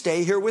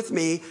 Stay here with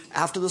me.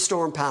 After the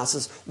storm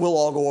passes, we'll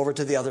all go over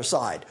to the other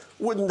side.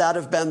 Wouldn't that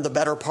have been the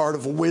better part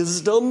of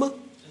wisdom?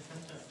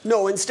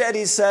 No, instead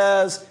he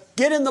says,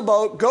 get in the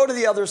boat, go to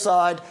the other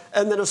side,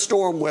 and then a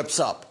storm whips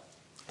up.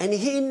 And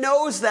he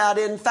knows that,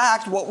 in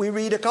fact, what we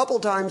read a couple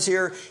times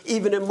here,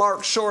 even in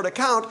Mark's short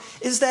account,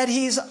 is that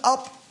he's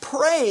up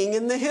praying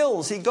in the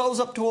hills. He goes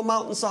up to a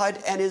mountainside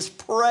and is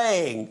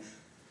praying.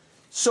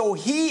 So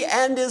he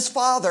and his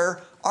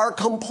Father are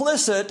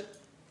complicit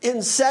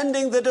in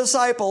sending the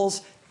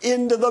disciples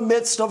into the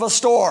midst of a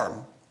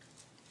storm.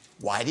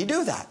 Why'd he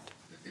do that?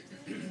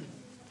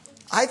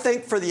 I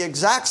think for the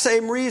exact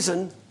same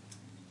reason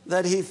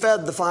that he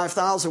fed the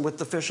 5,000 with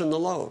the fish and the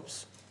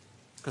loaves.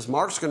 Because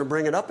Mark's going to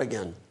bring it up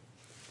again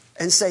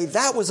and say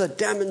that was a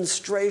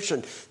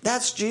demonstration.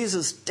 That's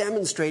Jesus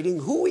demonstrating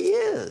who he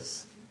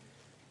is.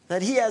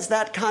 That he has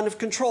that kind of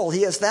control.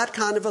 He has that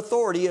kind of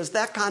authority. He has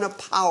that kind of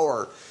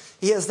power.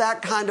 He has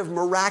that kind of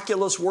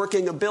miraculous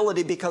working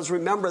ability, because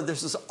remember,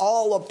 this is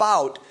all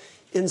about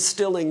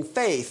instilling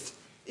faith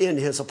in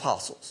his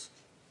apostles.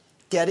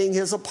 Getting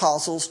his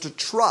apostles to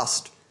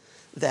trust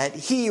that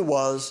he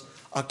was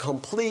a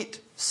complete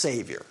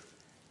Savior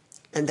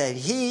and that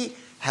he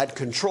had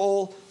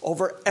control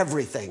over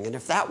everything. And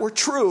if that were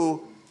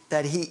true,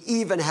 that he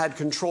even had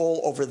control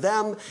over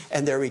them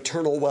and their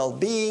eternal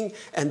well-being,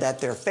 and that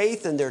their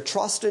faith and their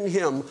trust in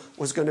him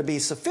was going to be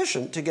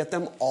sufficient to get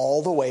them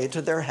all the way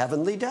to their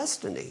heavenly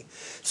destiny.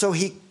 So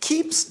he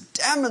keeps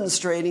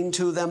demonstrating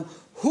to them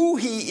who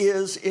he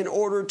is in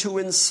order to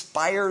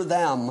inspire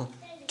them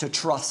to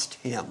trust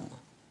him.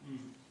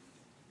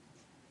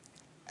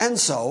 And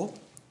so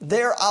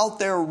they're out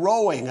there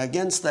rowing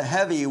against the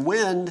heavy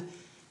wind,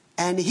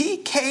 and he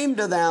came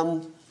to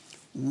them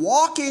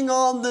walking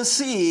on the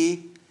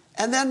sea.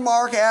 And then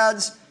Mark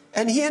adds,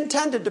 and he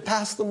intended to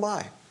pass them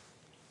by.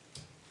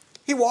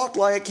 He walked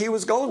like he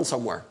was going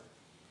somewhere.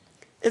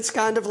 It's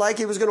kind of like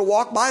he was going to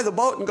walk by the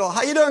boat and go,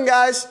 how you doing,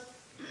 guys?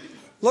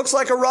 Looks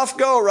like a rough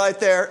go right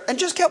there. And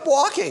just kept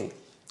walking.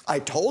 I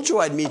told you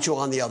I'd meet you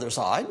on the other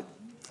side.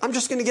 I'm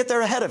just going to get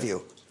there ahead of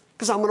you,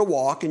 because I'm going to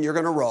walk and you're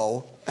going to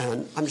row,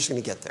 and I'm just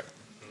going to get there.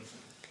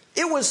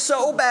 It was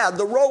so bad,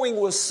 the rowing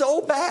was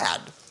so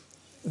bad,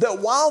 that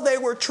while they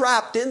were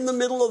trapped in the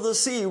middle of the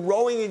sea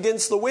rowing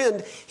against the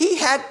wind, he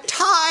had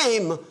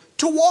time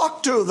to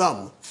walk to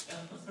them.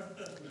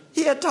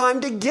 He had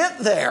time to get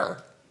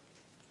there.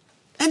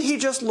 And he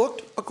just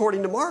looked,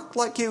 according to Mark,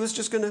 like he was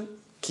just going to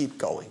keep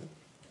going.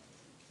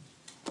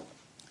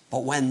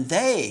 But when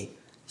they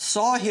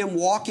saw him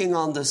walking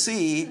on the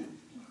sea,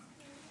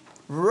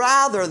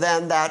 rather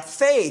than that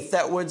faith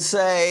that would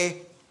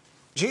say,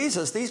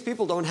 Jesus, these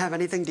people don't have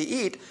anything to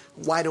eat,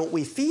 why don't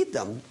we feed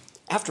them?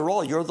 After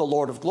all, you're the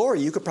Lord of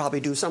glory. You could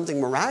probably do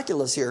something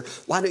miraculous here.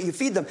 Why don't you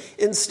feed them?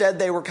 Instead,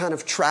 they were kind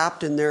of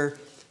trapped in their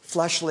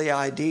fleshly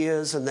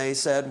ideas, and they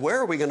said, where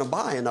are we going to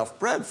buy enough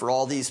bread for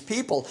all these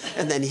people?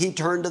 And then he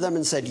turned to them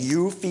and said,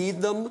 you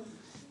feed them.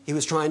 He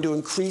was trying to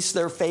increase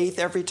their faith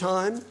every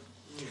time.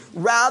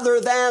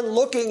 Rather than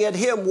looking at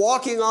him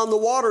walking on the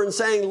water and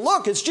saying,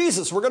 look, it's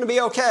Jesus. We're going to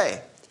be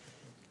okay.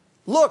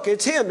 Look,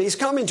 it's him. He's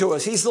coming to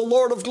us. He's the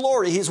Lord of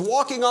glory. He's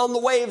walking on the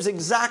waves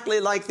exactly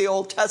like the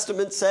Old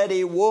Testament said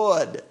he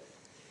would.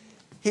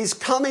 He's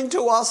coming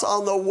to us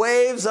on the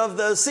waves of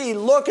the sea.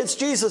 Look, it's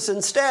Jesus.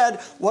 Instead,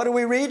 what do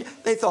we read?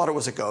 They thought it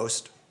was a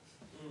ghost.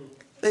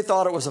 They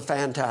thought it was a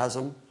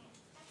phantasm.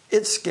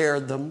 It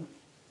scared them.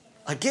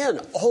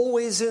 Again,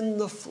 always in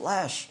the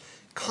flesh,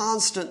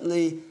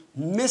 constantly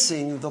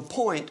missing the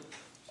point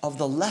of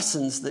the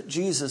lessons that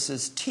Jesus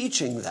is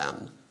teaching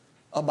them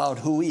about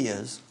who he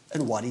is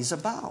and what he's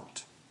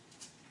about.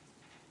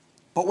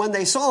 But when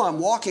they saw him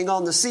walking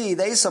on the sea,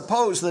 they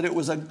supposed that it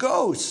was a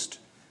ghost,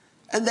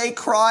 and they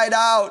cried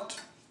out,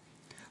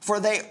 for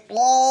they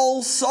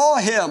all saw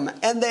him,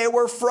 and they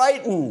were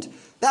frightened.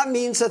 That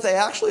means that they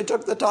actually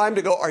took the time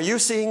to go, are you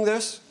seeing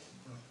this?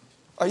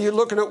 Are you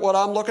looking at what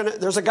I'm looking at?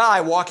 There's a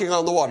guy walking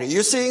on the water. Are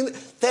you seeing?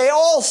 They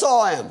all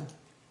saw him.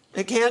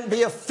 It can't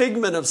be a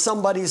figment of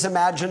somebody's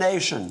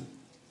imagination.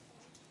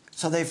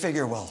 So they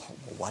figure, well,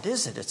 what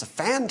is it? It's a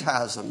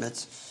phantasm.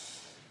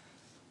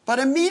 But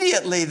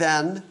immediately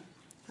then,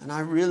 and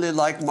I really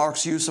like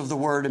Mark's use of the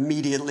word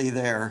immediately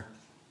there.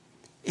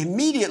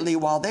 Immediately,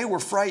 while they were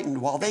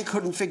frightened, while they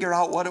couldn't figure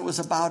out what it was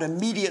about,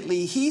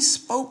 immediately he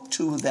spoke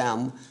to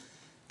them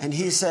and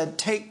he said,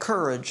 take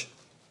courage.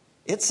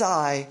 It's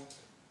I.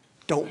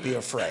 don't be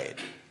afraid.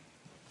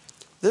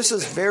 This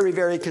is very,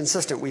 very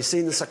consistent. We've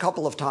seen this a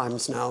couple of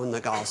times now in the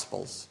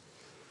Gospels,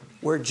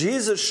 where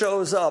Jesus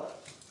shows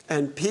up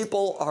and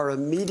people are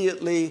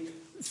immediately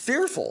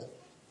fearful,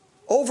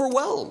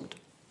 overwhelmed,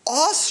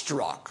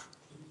 awestruck,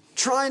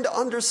 trying to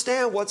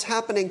understand what's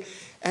happening.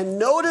 And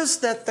notice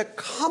that the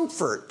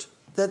comfort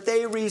that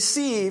they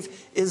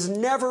receive is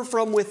never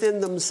from within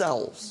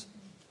themselves.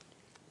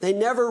 They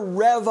never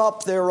rev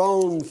up their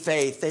own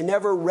faith. They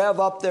never rev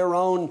up their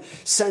own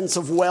sense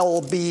of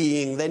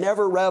well-being. They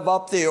never rev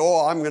up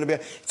I'm going to be.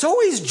 It's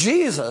always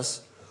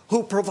Jesus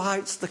who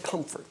provides the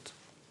comfort.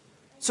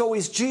 It's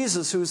always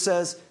Jesus who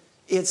says,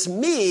 it's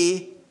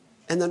me,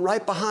 and then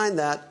right behind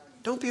that,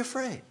 don't be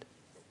afraid.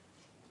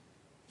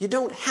 You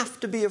don't have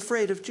to be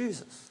afraid of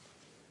Jesus.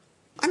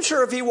 I'm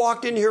sure if he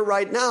walked in here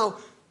right now,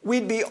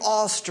 we'd be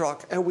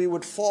awestruck and we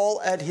would fall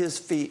at his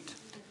feet.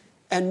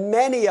 And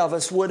many of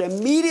us would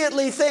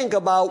immediately think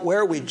about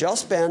where we'd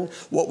just been,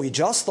 what we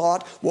just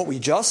thought, what we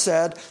just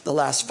said, the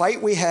last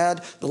fight we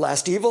had, the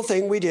last evil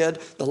thing we did,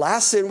 the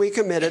last sin we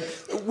committed.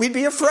 We'd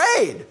be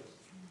afraid.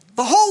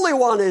 The Holy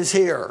One is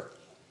here.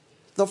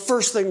 The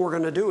first thing we're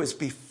going to do is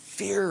be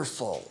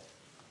fearful.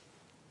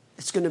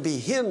 It's going to be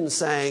him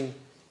saying,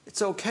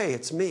 it's okay,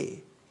 it's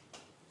me.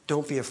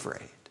 Don't be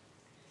afraid.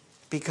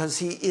 Because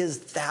he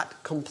is that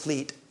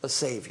complete a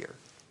Savior.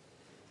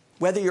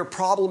 Whether your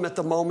problem at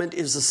the moment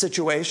is a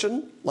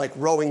situation, like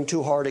rowing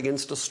too hard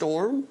against a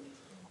storm,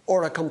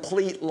 or a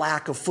complete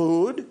lack of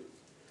food,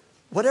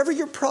 whatever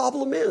your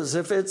problem is,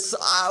 if it's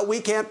we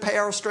can't pay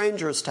our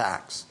stranger's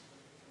tax,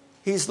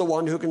 he's the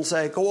one who can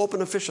say, go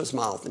open a fish's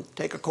mouth and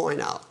take a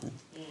coin out and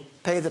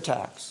pay the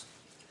tax.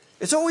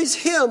 It's always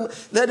him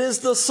that is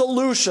the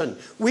solution.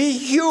 We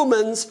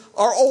humans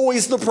are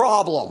always the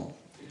problem.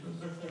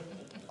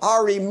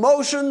 Our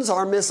emotions,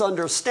 our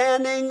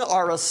misunderstanding,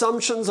 our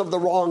assumptions of the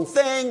wrong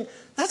thing,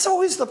 that's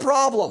always the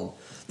problem.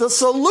 The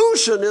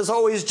solution is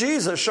always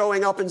Jesus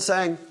showing up and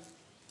saying,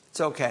 it's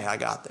okay, I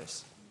got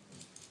this.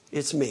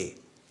 It's me.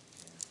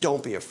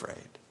 Don't be afraid.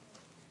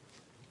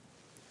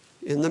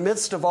 In the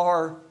midst of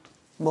our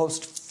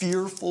most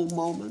fearful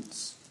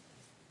moments,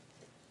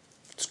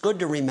 it's good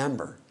to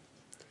remember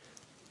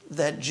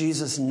that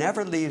Jesus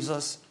never leaves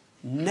us,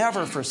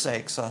 never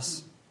forsakes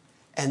us,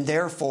 and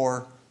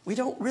therefore we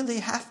don't really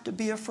have to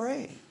be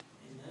afraid.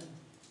 Amen.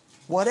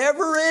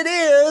 Whatever it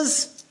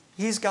is,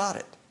 he's got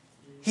it.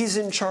 He's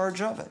in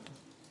charge of it.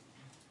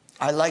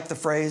 I like the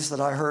phrase that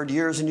I heard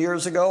years and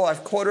years ago.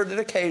 I've quoted it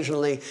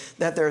occasionally,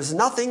 that there's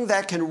nothing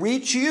that can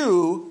reach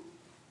you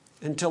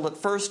until it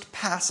first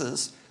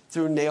passes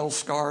through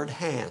nail-scarred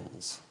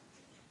hands.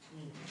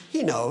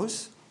 He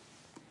knows.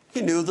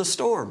 He knew the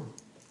storm.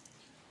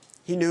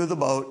 He knew the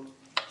boat.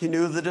 He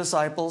knew the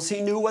disciples.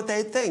 He knew what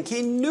they'd think.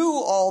 He knew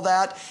all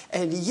that,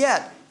 and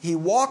yet he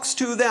walks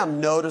to them.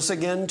 Notice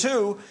again,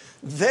 too,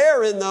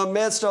 they're in the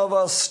midst of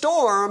a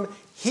storm.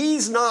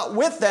 He's not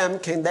with them.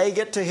 Can they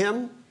get to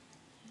him?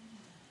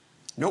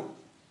 Nope.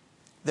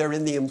 They're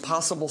in the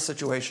impossible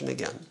situation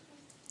again.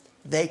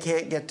 They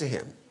can't get to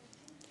him.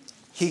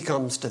 He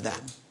comes to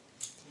them.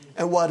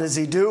 And what does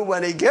he do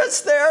when he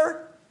gets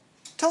there?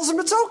 Tells them,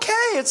 it's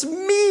okay, it's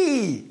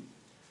me.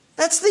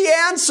 That's the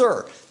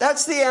answer.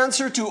 That's the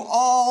answer to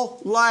all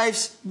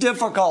life's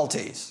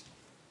difficulties.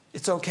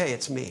 It's okay,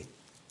 it's me.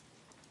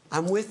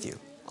 I'm with you.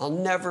 I'll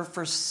never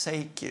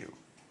forsake you.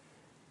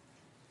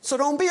 So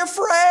don't be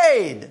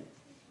afraid.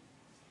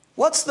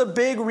 What's the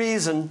big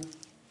reason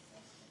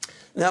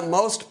that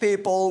most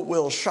people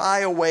will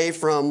shy away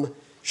from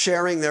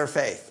sharing their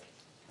faith?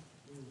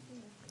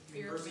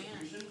 Fear of man.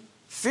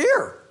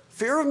 Fear.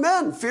 Fear of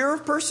men. Fear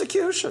of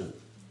persecution.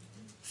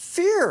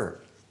 Fear.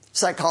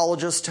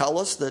 Psychologists tell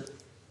us that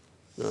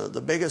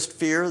the biggest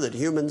fear that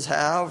humans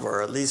have,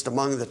 or at least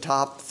among the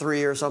top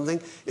 3 or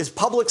something, is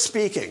public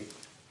speaking.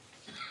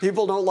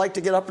 People don't like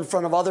to get up in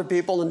front of other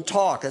people and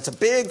talk. That's a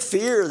big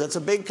fear. That's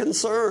a big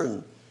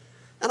concern.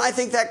 And I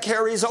think that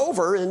carries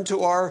over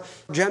into our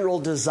general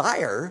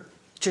desire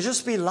to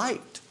just be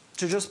liked,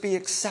 to just be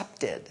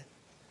accepted.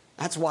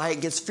 That's why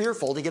it gets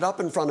fearful to get up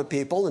in front of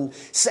people and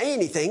say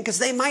anything, because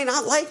they might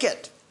not like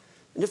it.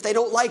 And if they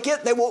don't like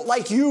it, they won't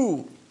like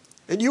you.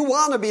 And you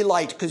want to be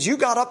liked because you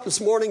got up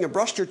this morning and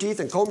brushed your teeth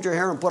and combed your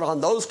hair and put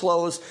on those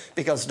clothes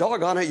because,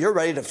 doggone it, you're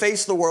ready to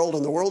face the world,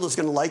 and the world is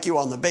going to like you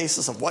on the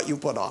basis of what you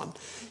put on.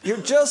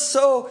 You're just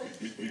so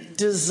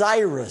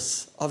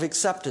desirous of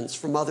acceptance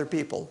from other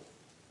people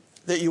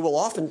that you will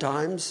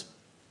oftentimes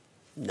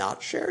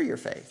not share your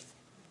faith,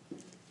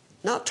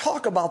 not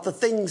talk about the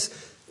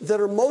things that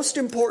are most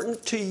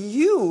important to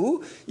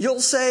you.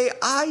 You'll say,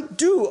 I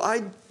do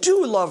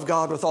love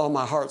God with all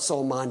my heart,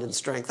 soul, mind, and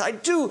strength. I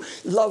do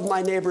love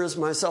my neighbor as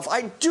myself.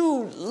 I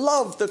do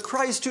love the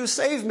Christ who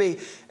saved me.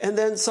 And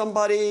then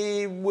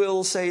somebody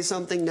will say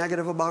something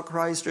negative about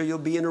Christ, or you'll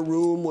be in a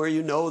room where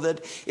you know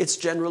that it's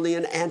generally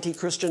an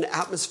anti-Christian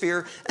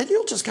atmosphere, and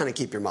you'll just kind of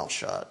keep your mouth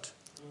shut.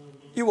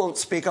 You won't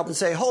speak up and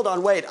say, hold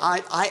on, wait,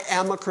 I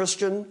am a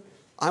Christian.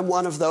 I'm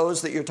one of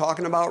those that you're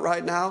talking about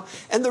right now.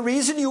 And the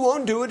reason you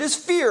won't do it is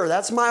fear.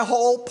 That's my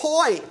whole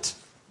point.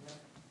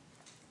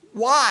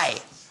 Why?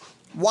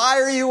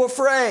 Why are you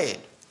afraid?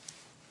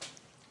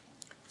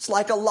 It's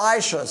like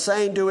Elisha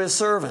saying to his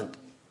servant,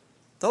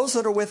 those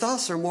that are with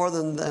us are more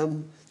than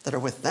them that are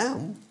with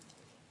them.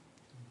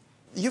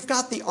 You've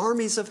got the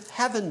armies of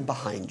heaven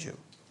behind you.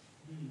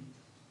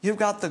 You've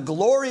got the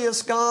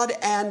glorious God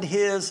and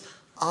his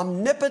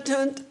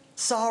omnipotent,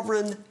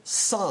 sovereign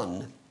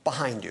Son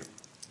behind you.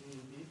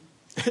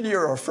 And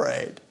you're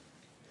afraid.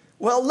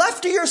 Well,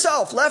 left to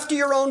yourself, left to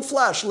your own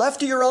flesh, left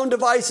to your own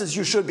devices,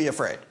 you should be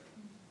afraid.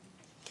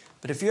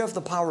 But if you have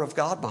the power of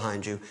God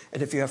behind you,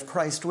 and if you have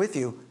Christ with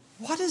you,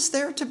 what is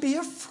there to be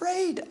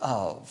afraid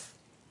of?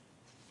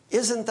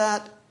 Isn't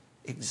that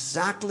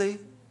exactly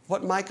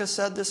what Micah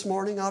said this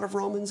morning out of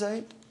Romans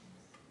 8?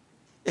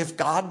 If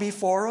God be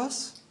for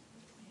us,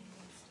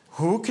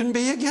 who can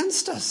be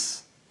against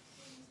us?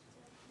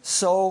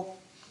 So,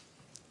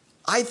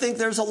 I think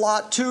there's a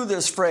lot to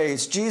this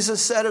phrase.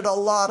 Jesus said it a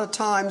lot of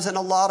times in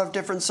a lot of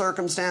different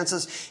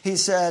circumstances. He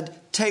said,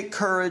 take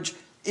courage,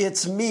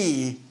 it's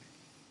me,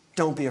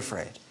 don't be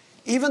afraid.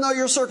 Even though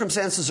your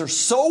circumstances are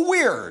so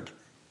weird,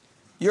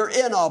 you're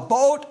in a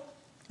boat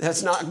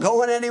that's not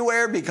going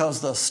anywhere because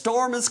the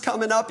storm is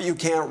coming up, you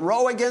can't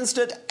row against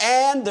it,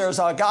 and there's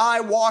a guy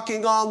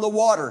walking on the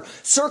water.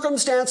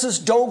 Circumstances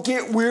don't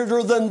get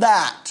weirder than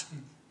that.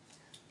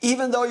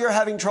 Even though you're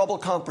having trouble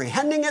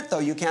comprehending it, though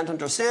you can't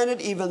understand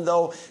it, even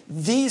though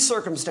these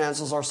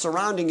circumstances are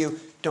surrounding you,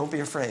 don't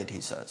be afraid,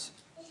 he says.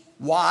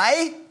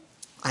 Why?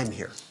 I'm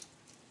here.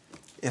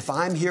 If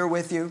I'm here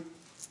with you,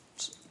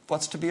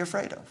 what's to be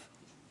afraid of?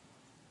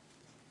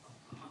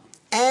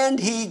 And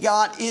he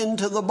got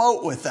into the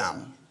boat with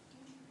them.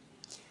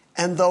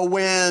 And the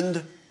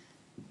wind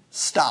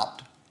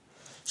stopped.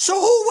 So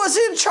who was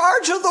in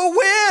charge of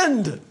the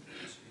wind?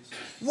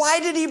 Why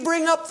did he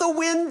bring up the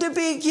wind to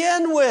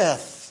begin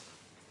with?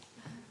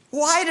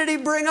 Why did he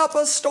bring up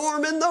a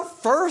storm in the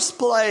first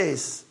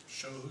place?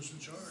 Show who's in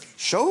charge.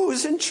 Show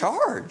who's in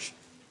charge.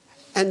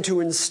 And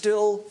to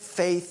instill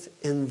faith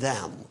in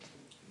them.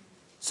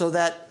 So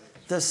that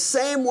the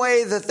same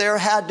way that there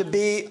had to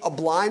be a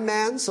blind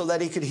man so that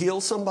he could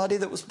heal somebody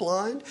that was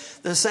blind,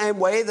 the same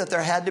way that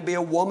there had to be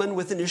a woman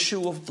with an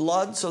issue of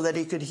blood so that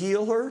he could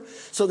heal her,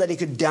 so that he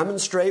could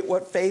demonstrate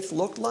what faith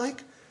looked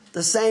like,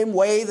 the same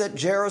way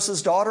that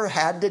Jairus' daughter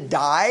had to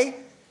die,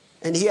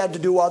 and he had to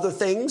do other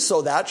things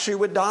so that she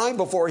would die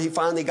before he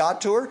finally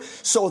got to her,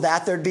 so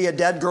that there'd be a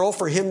dead girl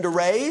for him to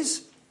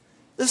raise.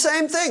 The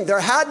same thing. There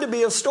had to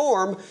be a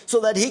storm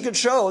so that he could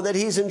show that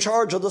he's in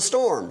charge of the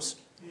storms,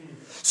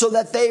 so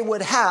that they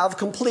would have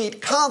complete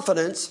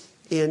confidence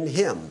in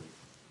him.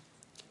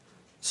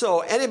 So,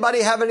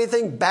 anybody have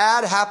anything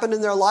bad happen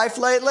in their life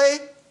lately?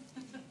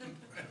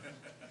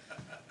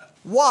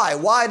 Why?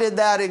 Why did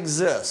that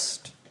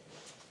exist?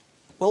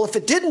 Well, if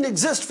it didn't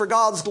exist for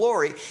God's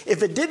glory,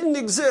 if it didn't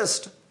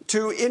exist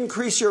to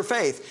increase your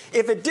faith,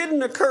 if it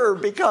didn't occur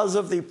because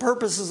of the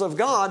purposes of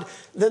God,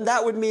 then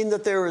that would mean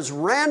that there is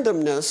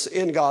randomness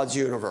in God's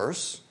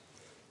universe,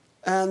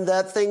 and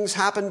that things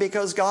happen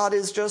because God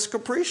is just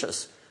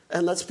capricious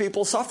and lets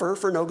people suffer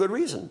for no good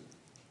reason.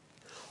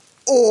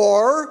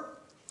 Or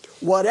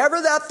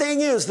whatever that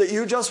thing is that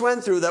you just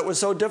went through that was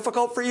so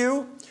difficult for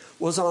you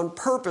was on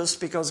purpose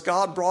because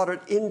God brought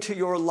it into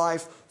your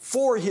life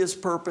for his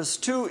purpose,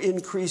 to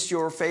increase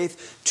your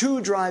faith,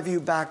 to drive you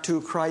back to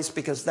Christ,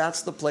 because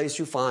that's the place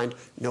you find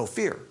no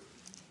fear.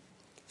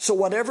 So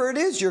whatever it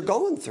is you're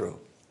going through.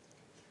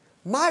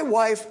 My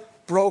wife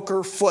broke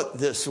her foot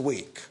this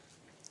week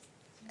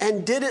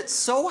and did it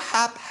so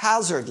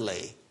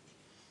haphazardly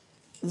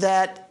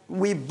that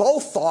we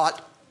both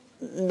thought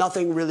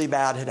nothing really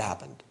bad had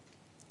happened.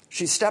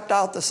 She stepped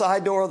out the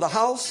side door of the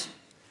house.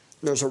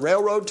 There's a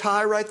railroad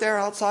tie right there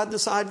outside the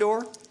side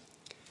door.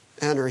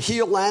 And her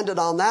heel landed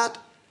on that,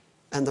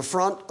 and the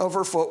front of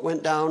her foot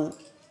went down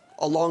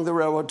along the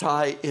railroad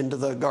tie into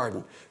the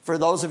garden. For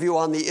those of you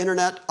on the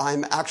internet,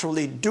 I'm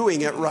actually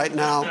doing it right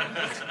now,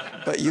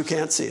 but you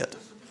can't see it.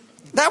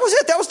 That was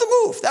it. That was the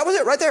move. That was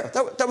it right there.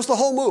 That was the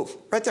whole move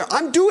right there.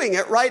 I'm doing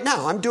it right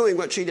now. I'm doing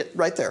what she did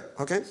right there.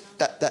 Okay?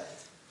 That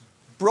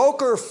broke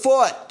her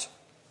foot.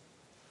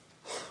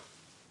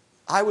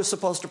 I was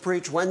supposed to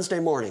preach Wednesday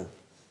morning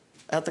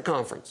at the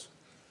conference.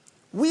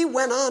 We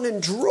went on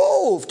and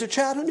drove to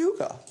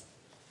Chattanooga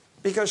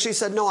because she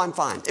said, no, I'm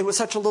fine. It was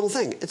such a little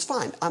thing. It's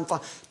fine. I'm fine.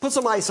 Put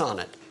some ice on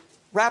it.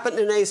 Wrap it in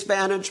an ace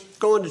bandage.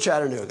 Go into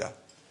Chattanooga.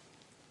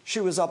 She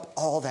was up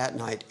all that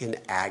night in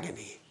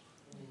agony,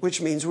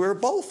 which means we were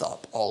both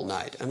up all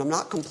night. And I'm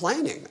not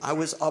complaining. I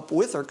was up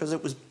with her because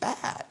it was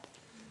bad.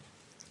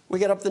 We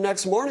get up the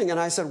next morning and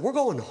I said, we're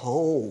going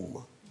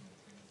home.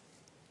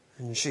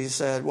 And she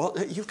said, well,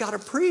 you've got to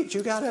preach.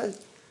 You got to...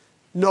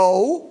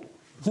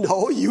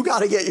 No, you got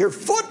to get your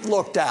foot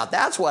looked at.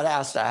 That's what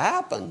has to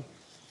happen.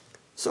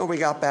 So we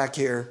got back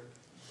here.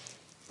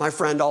 My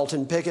friend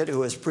Alton Pickett,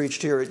 who has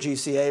preached here at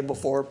GCA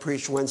before,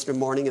 preached Wednesday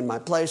morning in my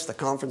place. The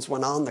conference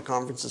went on. The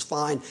conference is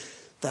fine.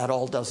 That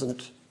all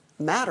doesn't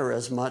matter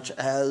as much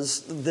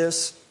as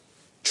this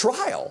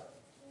trial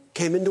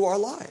came into our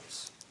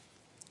lives.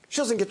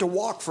 She doesn't get to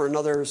walk for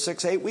another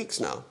 6-8 weeks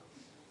now.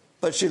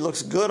 But she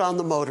looks good on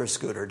the motor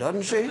scooter,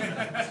 doesn't she?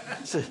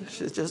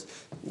 She's just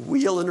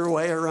wheeling her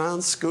way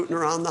around, scooting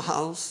around the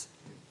house.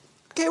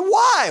 Okay,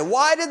 why?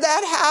 Why did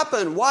that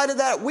happen?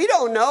 We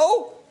don't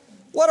know.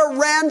 What a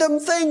random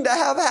thing to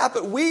have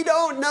happen. We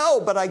don't know,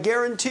 but I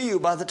guarantee you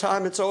by the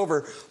time it's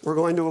over, we're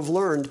going to have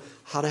learned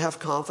how to have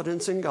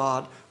confidence in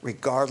God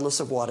regardless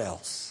of what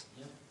else.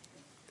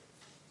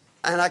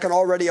 And I can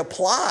already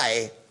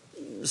apply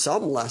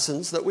some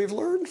lessons that we've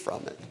learned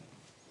from it.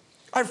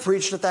 I've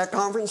preached at that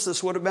conference.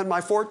 This would have been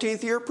my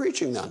 14th year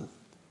preaching then.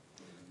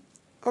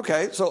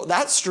 Okay, so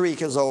that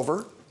streak is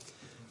over.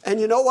 And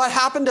you know what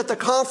happened at the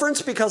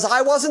conference because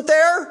I wasn't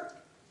there?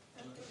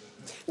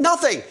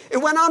 Nothing. It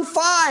went on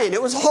fine.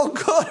 It was all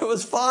good. It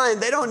was fine.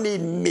 They don't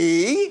need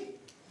me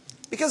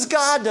because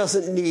God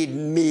doesn't need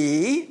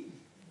me.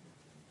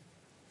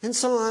 And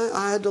so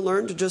I had to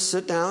learn to just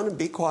sit down and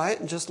be quiet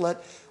and just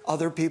let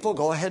other people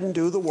go ahead and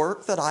do the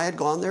work that I had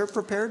gone there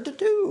prepared to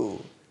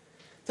do.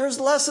 There's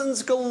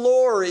lessons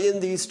galore in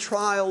these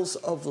trials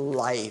of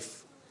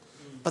life,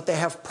 but they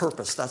have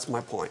purpose. That's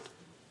my point.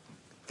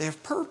 They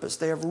have purpose.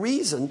 They have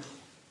reason.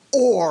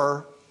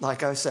 Or,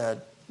 like I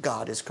said,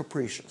 God is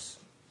capricious.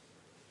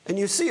 And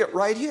you see it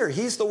right here.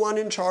 He's the one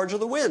in charge of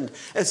the wind.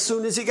 As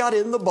soon as he got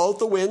in the boat,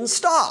 the wind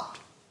stopped.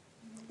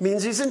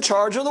 Means he's in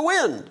charge of the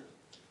wind.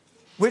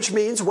 Which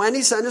means when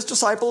he sent his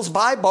disciples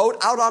by boat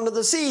out onto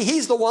the sea,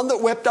 he's the one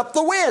that whipped up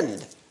the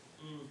wind.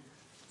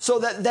 So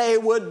that they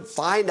would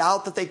find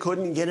out that they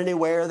couldn't get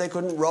anywhere, they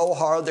couldn't row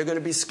hard, they're going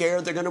to be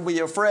scared, they're going to be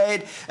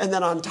afraid. And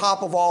then on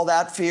top of all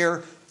that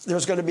fear,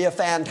 there's going to be a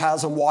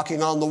phantasm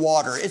walking on the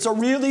water. It's a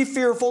really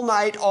fearful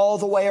night all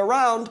the way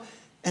around.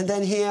 And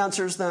then he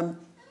answers them,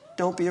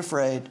 don't be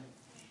afraid,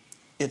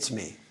 it's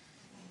me.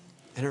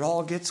 And it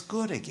all gets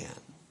good again.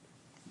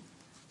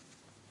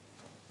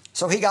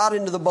 So he got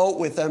into the boat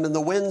with them and the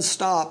wind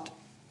stopped.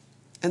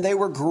 And they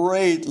were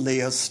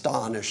greatly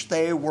astonished.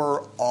 They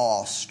were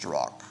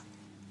awestruck.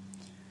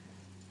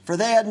 For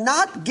they had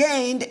not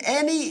gained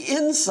any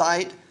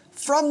insight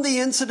from the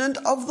incident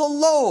of the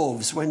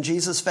loaves when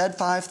Jesus fed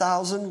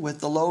 5,000 with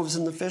the loaves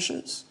and the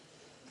fishes.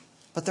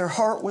 But their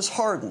heart was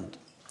hardened,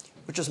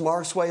 which is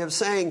Mark's way of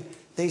saying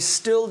they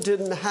still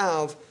didn't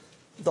have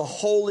the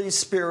Holy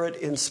Spirit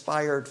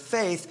inspired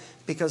faith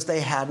because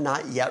they had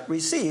not yet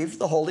received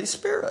the Holy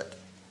Spirit.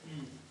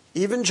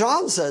 Even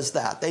John says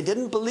that. They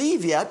didn't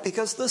believe yet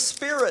because the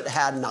Spirit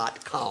had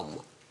not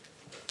come.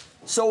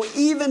 So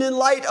even in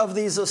light of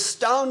these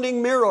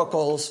astounding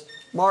miracles,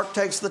 Mark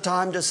takes the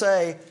time to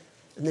say,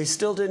 and they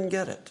still didn't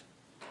get it.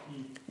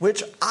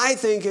 Which I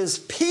think is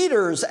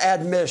Peter's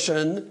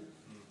admission,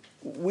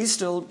 we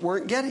still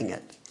weren't getting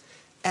it.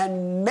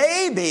 And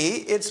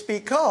maybe it's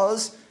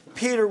because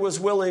Peter was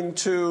willing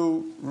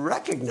to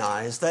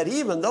recognize that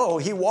even though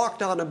he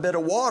walked on a bit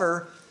of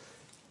water,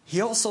 he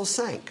also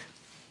sank.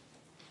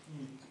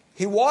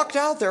 He walked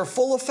out there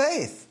full of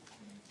faith.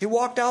 He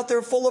walked out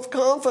there full of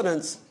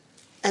confidence.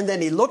 And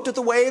then he looked at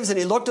the waves and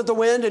he looked at the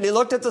wind and he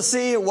looked at the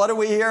sea. And what do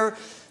we hear?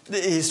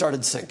 He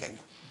started sinking.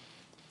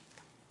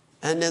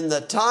 And in the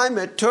time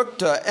it took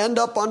to end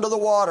up under the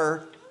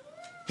water,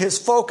 his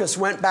focus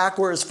went back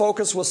where his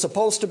focus was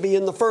supposed to be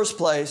in the first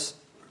place.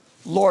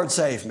 Lord,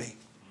 save me.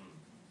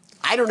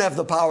 I don't have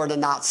the power to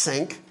not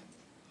sink.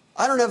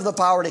 I don't have the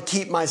power to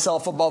keep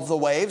myself above the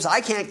waves. I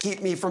can't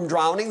keep me from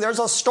drowning. There's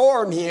a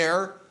storm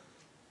here.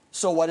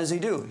 So what does he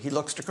do? He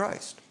looks to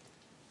Christ.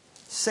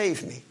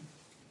 Save me.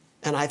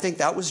 And I think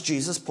that was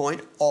Jesus'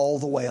 point all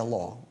the way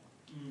along.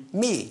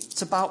 Me.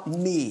 It's about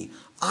me.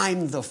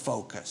 I'm the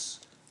focus.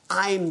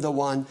 I'm the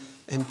one.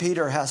 And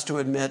Peter has to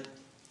admit,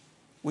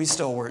 we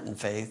still weren't in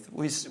faith.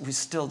 We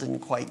still didn't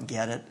quite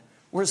get it.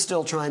 We're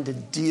still trying to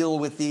deal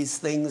with these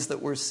things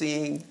that we're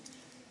seeing.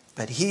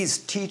 But he's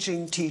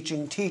teaching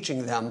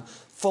them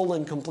full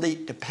and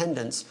complete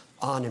dependence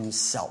on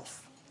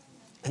himself.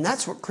 And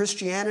that's what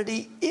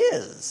Christianity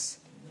is.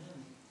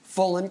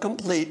 Full and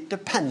complete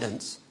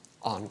dependence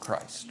on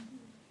Christ.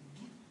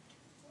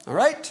 All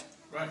right?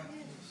 Right.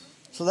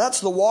 So that's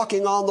the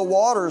walking on the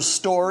water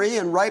story.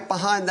 And right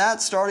behind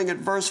that, starting at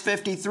verse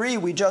 53,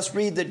 we just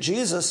read that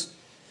Jesus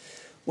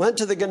went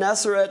to the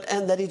Gennesaret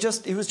and that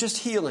he was just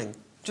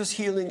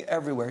healing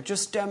everywhere,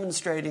 just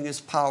demonstrating his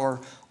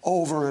power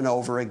over and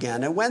over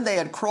again. And when they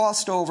had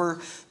crossed over,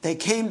 they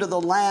came to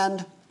the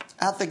land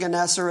at the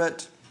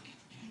Gennesaret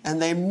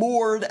and they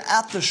moored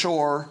at the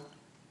shore.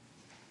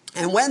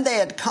 And when they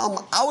had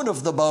come out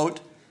of the boat,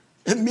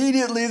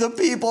 immediately the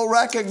people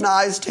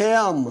recognized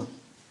him.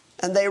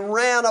 And they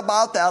ran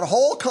about that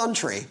whole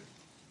country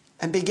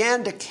and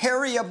began to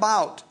carry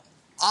about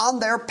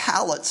on their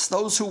pallets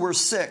those who were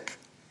sick.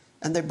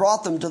 And they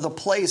brought them to the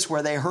place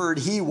where they heard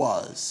he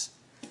was.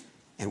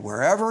 And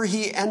wherever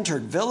he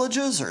entered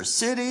villages or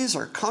cities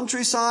or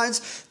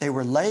countrysides, they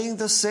were laying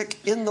the sick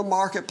in the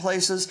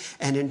marketplaces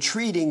and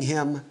entreating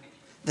him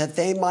that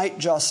they might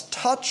just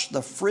touch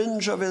the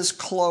fringe of his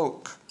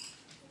cloak.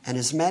 And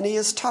as many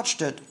as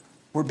touched it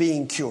were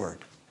being cured.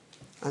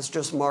 That's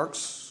just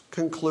Mark's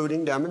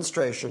concluding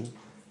demonstration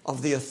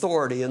of the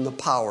authority and the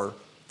power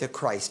that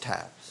Christ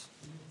has.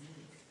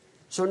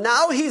 So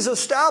now he's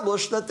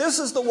established that this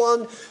is the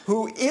one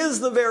who is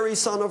the very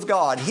Son of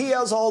God. He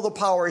has all the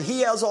power.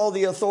 He has all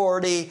the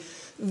authority.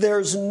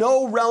 There's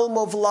no realm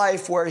of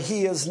life where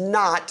he is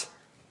not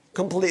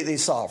completely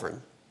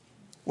sovereign.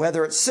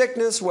 Whether it's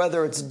sickness,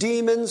 whether it's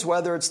demons,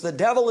 whether it's the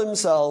devil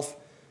himself,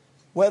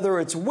 whether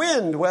it's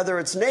wind, whether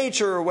it's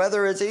nature,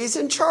 he's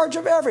in charge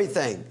of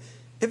everything.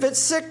 If it's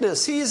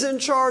sickness, he's in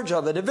charge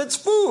of it. If it's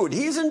food,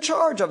 he's in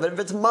charge of it. If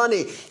it's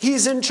money,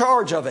 he's in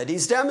charge of it.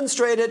 He's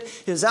demonstrated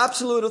his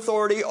absolute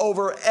authority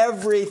over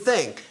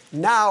everything.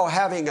 Now,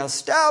 having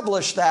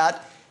established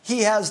that, he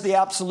has the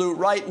absolute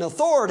right and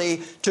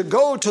authority to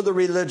go to the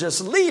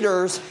religious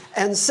leaders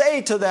and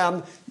say to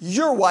them,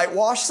 "You're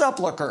whitewashed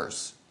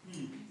sepulchres.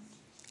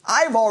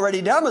 I've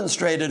already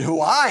demonstrated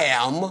who I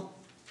am.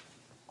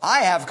 I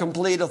have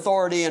complete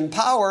authority and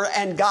power,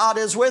 and God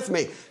is with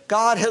me.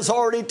 God has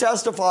already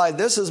testified,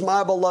 this is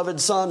my beloved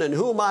Son in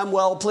whom I'm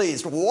well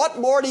pleased. What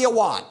more do you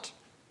want?"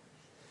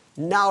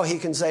 Now he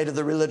can say to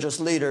the religious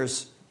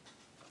leaders,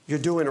 "You're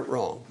doing it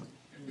wrong."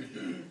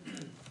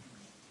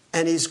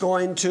 And he's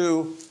going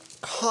to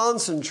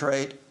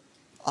concentrate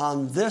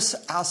on this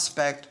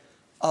aspect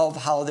of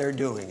how they're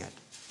doing it,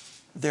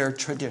 their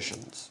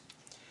traditions.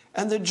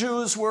 And the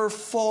Jews were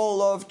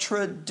full of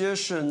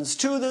traditions.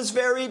 To this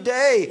very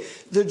day,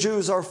 the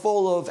Jews are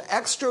full of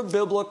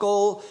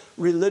extra-biblical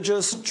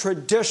religious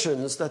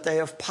traditions that they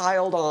have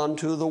piled on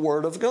to the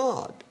Word of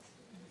God.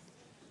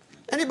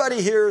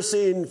 Anybody here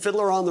seen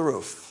Fiddler on the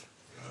Roof?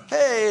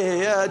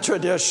 Hey, yeah,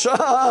 tradition.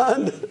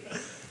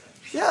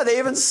 Yeah, they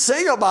even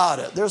sing about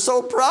it. They're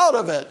so proud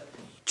of it.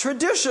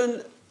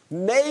 Tradition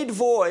made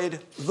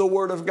void the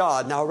Word of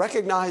God. Now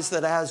recognize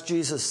that as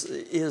Jesus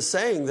is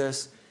saying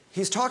this,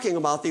 he's talking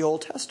about the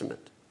Old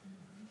Testament.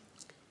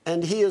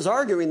 And he is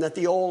arguing that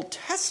the Old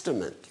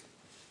Testament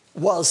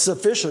was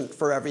sufficient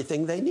for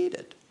everything they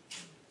needed.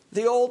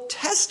 The Old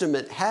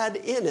Testament had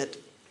in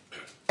it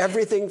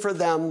everything for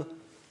them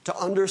to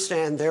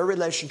understand their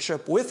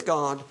relationship with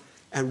God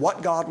and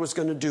what God was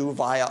going to do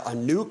via a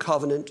new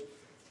covenant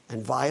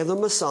and via the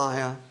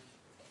Messiah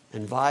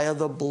and via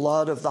the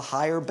blood of the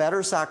higher,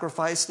 better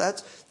sacrifice.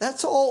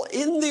 That's all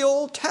in the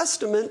Old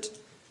Testament.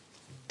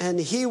 And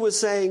he was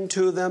saying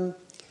to them,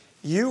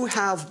 you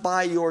have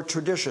by your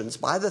traditions,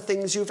 by the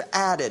things you've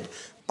added,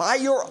 by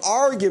your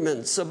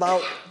arguments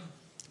about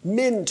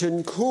mint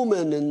and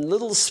cumin and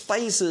little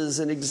spices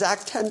and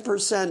exact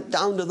 10%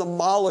 down to the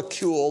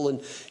molecule,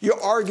 and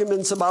your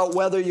arguments about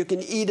whether you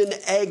can eat an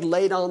egg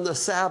late on the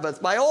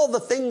Sabbath, by all the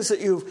things that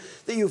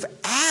you've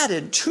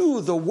added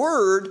to the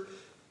Word,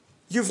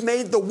 you've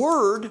made the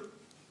Word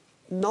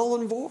null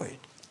and void.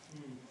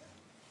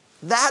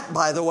 That,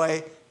 by the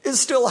way, is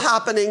still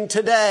happening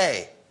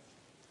today.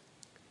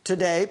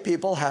 Today,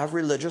 people have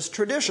religious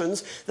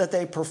traditions that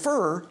they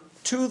prefer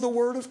to the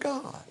Word of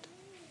God.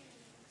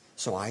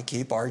 So I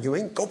keep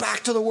arguing, go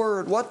back to the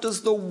Word. What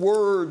does the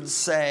Word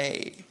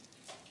say?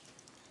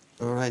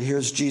 All right,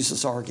 here's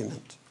Jesus'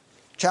 argument.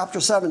 Chapter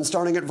 7,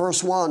 starting at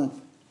verse 1.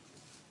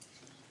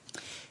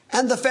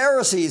 And the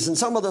Pharisees and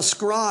some of the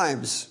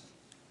scribes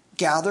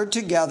gathered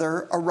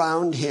together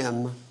around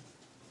him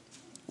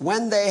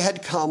when they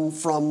had come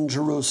from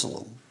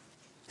Jerusalem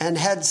and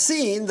had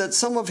seen that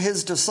some of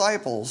his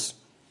disciples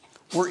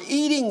were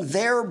eating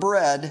their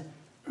bread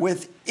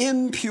with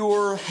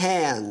impure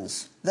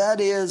hands, that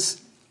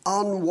is,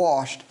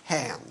 unwashed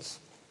hands.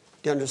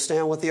 Do you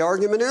understand what the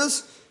argument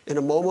is? In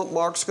a moment,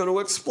 Mark's going to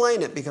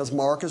explain it because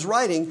Mark is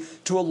writing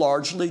to a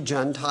largely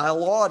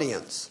Gentile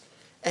audience.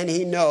 And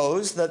he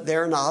knows that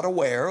they're not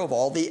aware of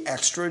all the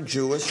extra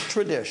Jewish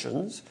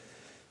traditions.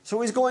 So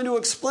he's going to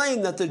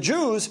explain that the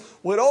Jews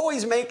would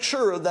always make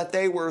sure that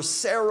they were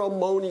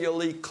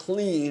ceremonially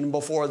clean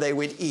before they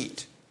would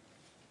eat.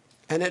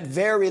 And at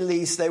very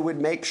least, they would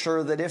make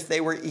sure that if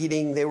they were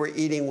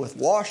eating with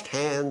washed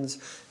hands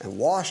and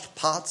washed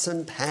pots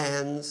and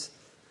pans,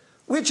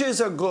 which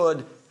is a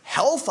good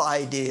health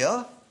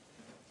idea.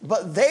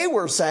 But they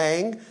were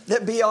saying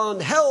that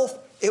beyond health,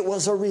 it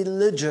was a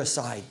religious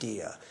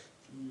idea,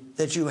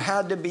 that you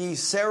had to be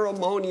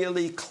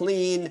ceremonially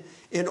clean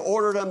in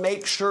order to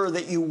make sure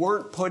that you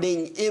weren't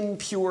putting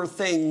impure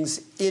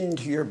things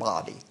into your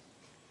body.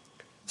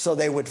 So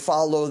they would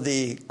follow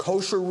the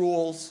kosher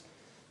rules.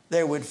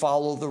 They would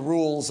follow the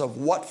rules of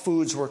what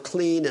foods were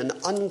clean and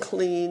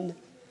unclean.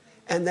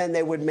 And then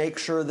they would make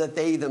sure that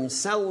they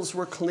themselves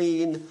were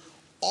clean,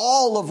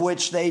 all of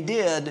which they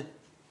did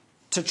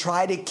to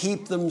try to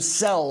keep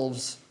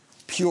themselves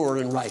pure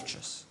and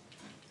righteous.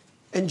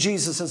 And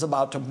Jesus is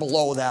about to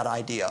blow that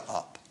idea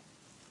up.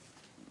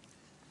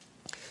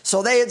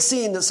 So they had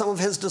seen that some of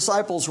his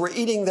disciples were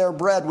eating their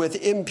bread with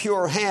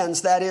impure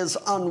hands, that is,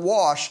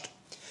 unwashed.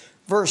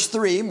 Verse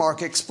 3,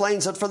 Mark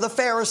explains it, for the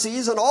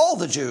Pharisees and all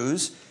the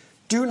Jews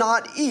do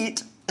not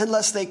eat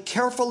unless they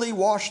carefully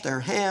wash their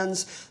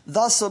hands,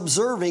 thus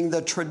observing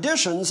the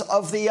traditions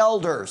of the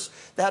elders.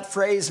 That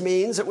phrase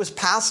means it was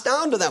passed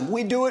down to them.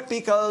 We do it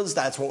because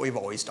that's what we've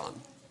always done.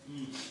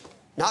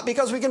 Not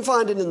because we can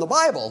find it in the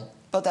Bible,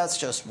 but that's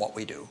just what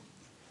we do.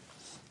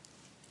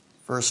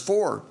 Verse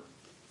 4.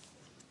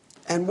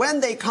 And when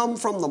they come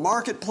from the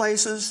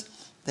marketplaces,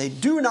 they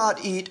do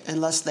not eat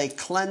unless they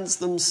cleanse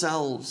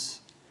themselves.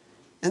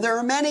 And there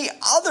are many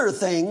other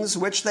things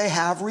which they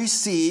have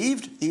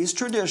received, these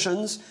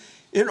traditions,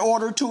 in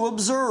order to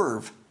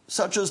observe,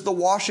 such as the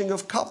washing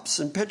of cups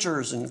and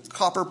pitchers and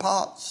copper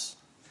pots.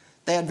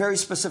 They had very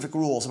specific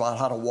rules about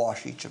how to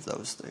wash each of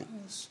those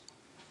things.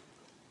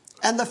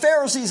 And the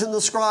Pharisees and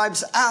the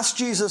scribes asked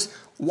Jesus,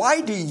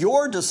 "Why do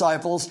your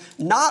disciples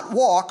not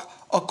walk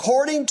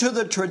according to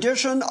the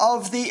tradition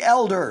of the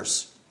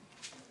elders?"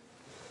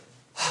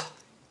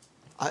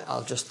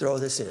 I'll just throw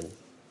this in.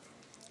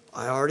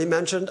 I already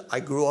mentioned I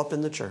grew up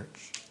in the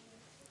church.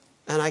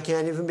 And I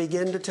can't even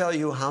begin to tell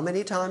you how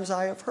many times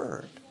I have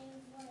heard,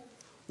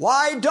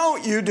 "Why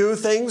don't you do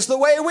things the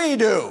way we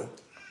do?"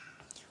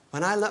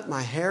 When I let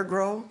my hair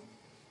grow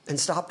and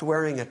stopped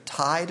wearing a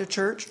tie to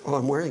church,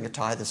 I'm wearing a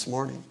tie this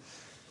morning.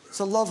 It's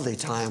a lovely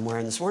tie I'm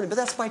wearing this morning, but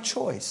that's by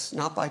choice,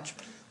 not by,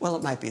 well,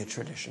 it might be a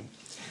tradition.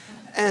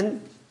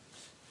 And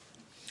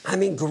I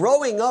mean,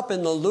 growing up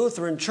in the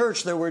Lutheran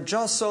church, there were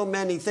just so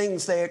many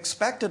things they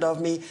expected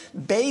of me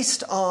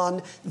based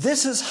on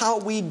this is how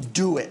we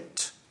do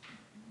it.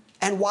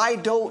 And why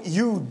don't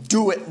you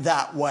do it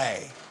that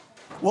way?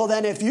 Well,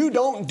 then if you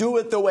don't do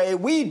it the way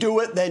we do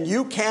it, then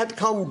you can't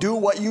come do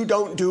what you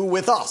don't do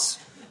with us,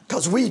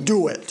 because we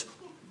do it.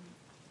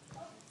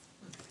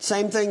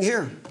 Same thing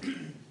here.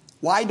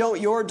 Why don't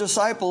your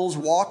disciples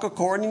walk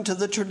according to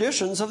the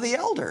traditions of the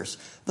elders?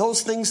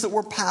 Those things that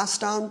were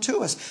passed on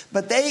to us.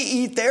 But they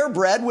eat their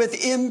bread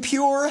with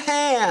impure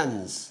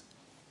hands.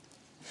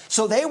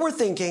 So they were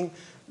thinking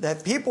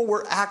that people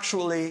were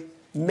actually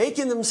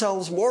making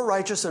themselves more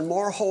righteous and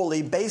more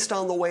holy based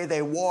on the way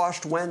they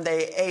washed when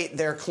they ate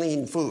their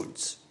clean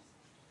foods.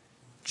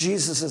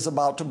 Jesus is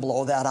about to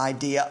blow that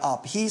idea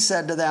up. He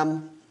said to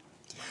them,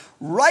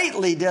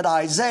 "Rightly did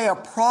Isaiah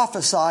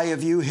prophesy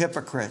of you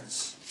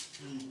hypocrites."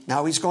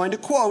 Now he's going to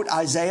quote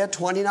Isaiah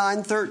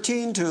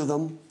 29:13 to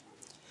them.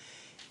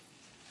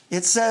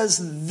 It says,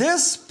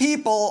 "This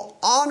people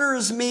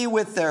honors me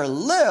with their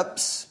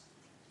lips,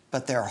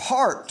 but their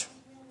heart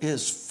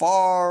is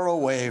far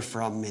away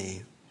from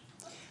me.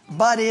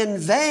 But in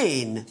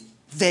vain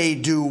they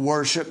do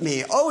worship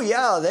me." Oh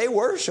yeah, they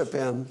worship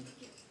him,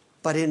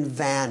 but in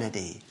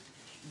vanity.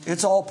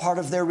 It's all part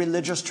of their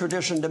religious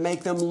tradition to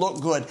make them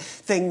look good.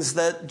 Things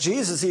that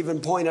Jesus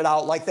even pointed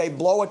out, like they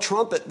blow a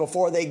trumpet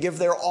before they give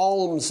their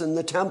alms in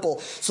the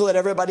temple so that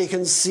everybody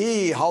can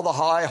see how the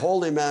high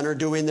holy men are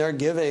doing their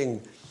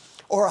giving.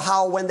 Or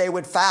how when they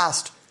would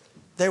fast,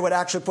 they would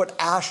actually put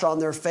ash on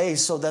their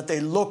face so that they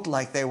looked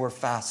like they were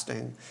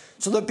fasting,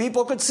 so that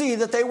people could see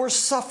that they were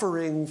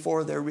suffering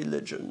for their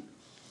religion.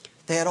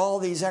 They had all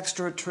these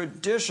extra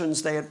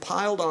traditions they had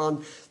piled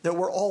on that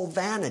were all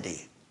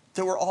vanity.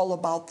 That were all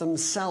about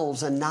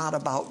themselves and not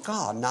about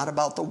God, not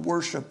about the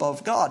worship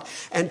of God.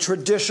 And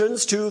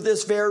traditions to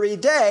this very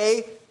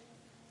day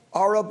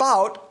are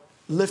about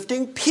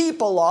lifting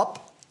people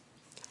up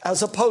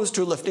as opposed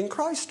to lifting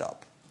Christ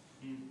up.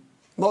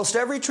 Most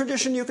every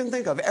tradition you can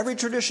think of, every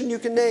tradition you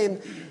can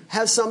name,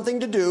 has something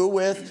to do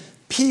with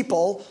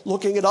people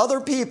looking at other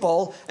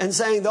people and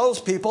saying those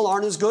people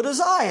aren't as good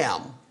as I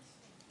am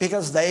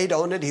because they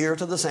don't adhere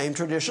to the same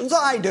traditions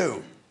I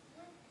do.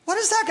 What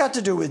has that got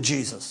to do with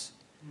Jesus?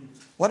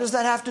 What does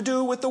that have to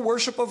do with the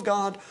worship of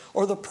God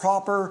or the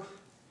proper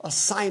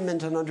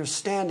assignment and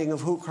understanding of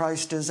who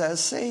Christ is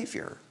as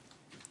Savior?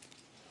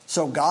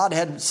 So God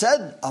had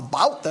said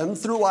about them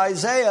through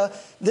Isaiah,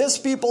 "This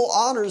people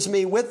honors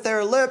me with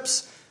their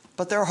lips,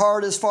 but their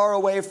heart is far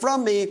away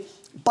from me.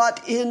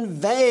 But in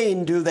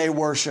vain do they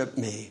worship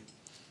me,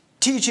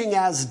 teaching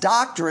as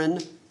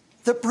doctrine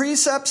the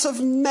precepts of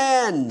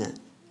men.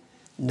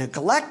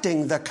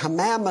 Neglecting the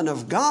commandment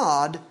of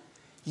God,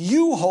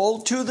 you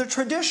hold to the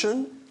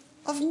tradition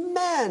of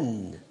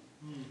men."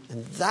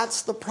 And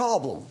that's the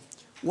problem.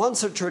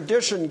 Once a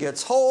tradition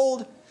gets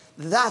hold,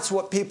 that's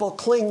what people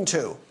cling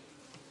to.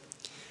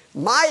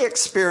 My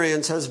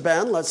experience has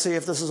been, let's see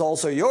if this is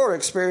also your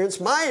experience,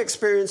 my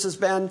experience has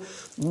been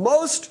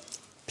most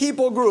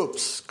people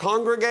groups,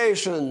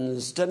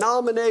 congregations,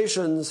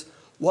 denominations,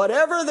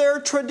 whatever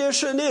their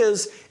tradition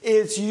is,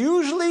 it's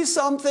usually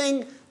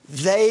something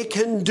they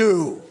can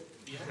do.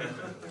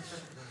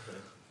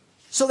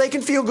 So they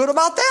can feel good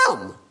about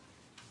them.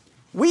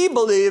 We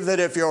believe that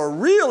if you're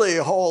really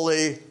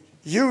holy,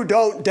 you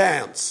don't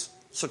dance.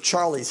 So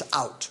Charlie's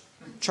out.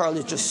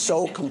 Charlie's just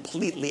so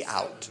completely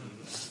out.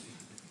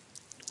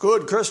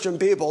 Good Christian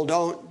people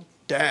don't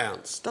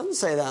dance. Doesn't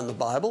say that in the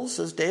Bible. It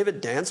says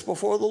David danced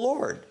before the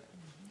Lord.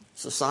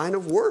 It's a sign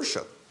of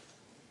worship.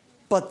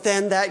 But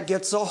then that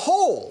gets a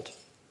hold.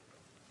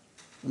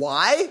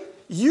 Why?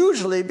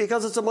 Usually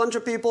because it's a bunch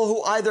of people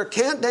who either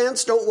can't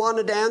dance, don't want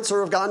to dance,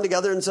 or have gotten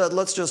together and said,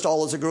 let's just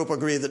all as a group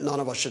agree that none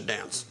of us should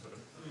dance.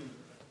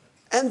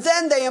 And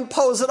then they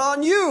impose it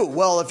on you.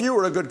 Well, if you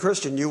were a good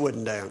Christian, you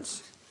wouldn't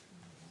dance.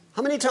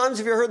 How many times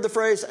have you heard the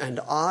phrase, "And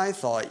I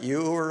thought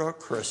you were a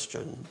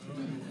Christian"?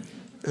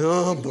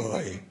 Oh,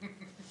 boy.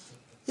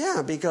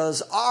 Yeah,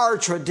 because our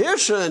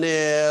tradition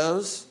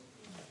is,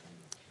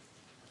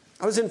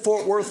 I was in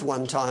Fort Worth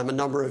one time a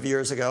number of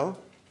years ago.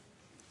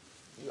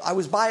 I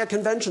was by a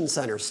convention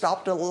center,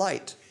 stopped at a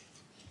light.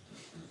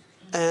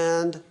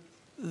 And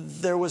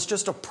there was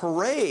just a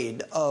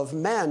parade of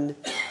men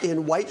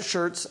in white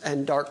shirts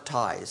and dark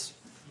ties.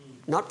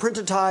 Not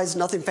printed ties,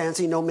 nothing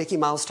fancy, no Mickey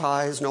Mouse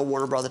ties, no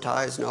Warner Brother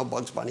ties, no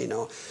Bugs Bunny,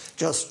 no.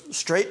 Just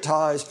straight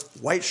ties,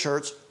 white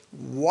shirts,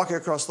 walking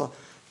across the...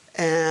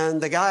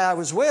 And the guy I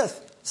was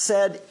with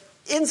said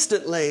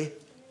instantly,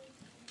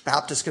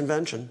 Baptist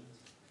convention.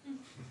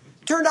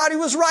 Turned out he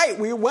was right.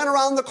 We went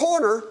around the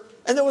corner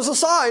and there was a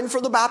sign for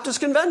the Baptist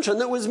convention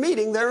that was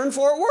meeting there in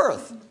Fort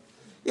Worth.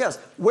 Yes.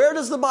 Where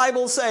does the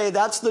Bible say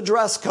that's the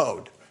dress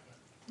code?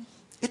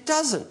 It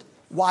doesn't.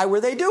 Why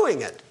were they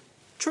doing it?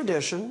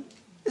 Tradition.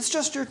 It's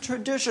just your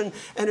tradition,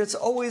 and it's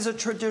always a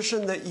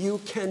tradition that you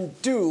can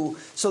do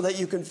so that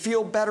you can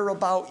feel better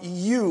about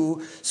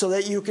you, so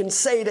that you can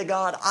say to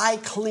God, I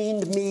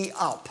cleaned me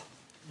up.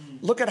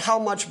 Look at how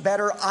much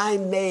better I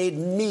made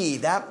me.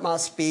 That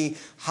must be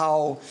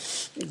how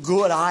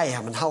good I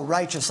am and how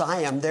righteous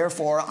I am.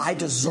 Therefore, I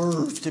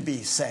deserve to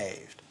be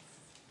saved.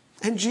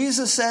 And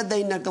Jesus said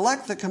they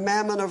neglect the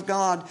commandment of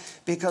God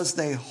because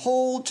they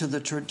hold to the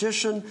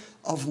tradition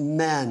of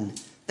men.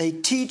 They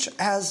teach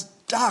as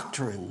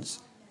doctrines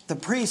the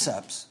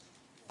precepts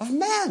of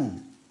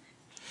men.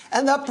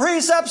 And the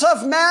precepts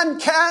of men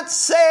can't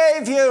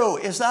save you.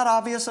 Is that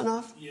obvious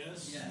enough? Yes.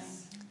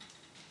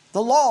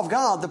 The law of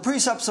God, the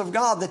precepts of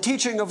God, the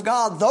teaching of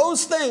God,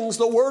 those things,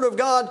 the Word of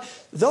God,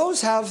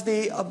 those have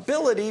the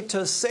ability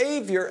to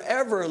save your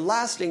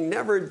everlasting,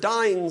 never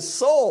dying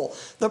soul.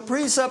 The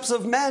precepts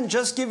of men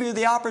just give you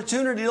the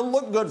opportunity to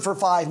look good for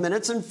 5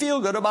 minutes and feel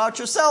good about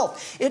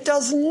yourself. It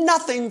does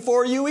nothing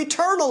for you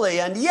eternally,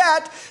 and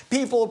yet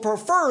people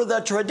prefer the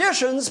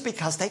traditions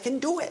because they can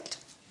do it.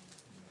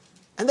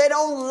 And they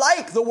don't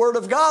like the Word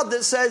of God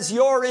that says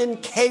you're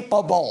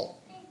incapable.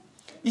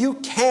 You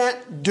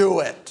can't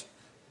do it.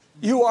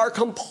 You are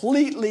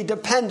completely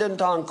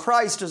dependent on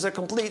Christ as a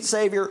complete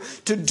Savior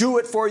to do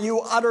it for you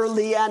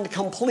utterly and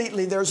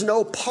completely. There's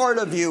no part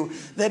of you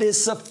that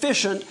is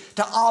sufficient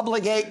to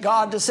obligate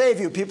God to save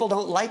you. People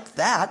don't like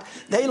that.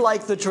 They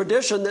like the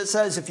tradition that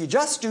says if you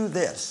just do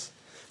this,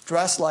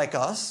 dress like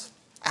us,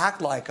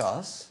 act like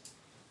us,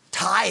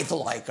 tithe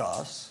like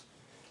us,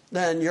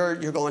 then you're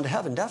going to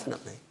heaven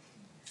definitely.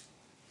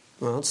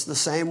 Well, it's the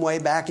same way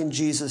back in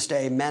Jesus'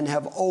 day. Men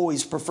have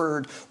always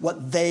preferred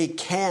what they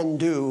can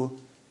do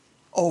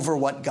over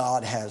what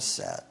God has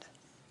said.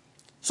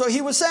 So he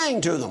was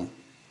saying to them,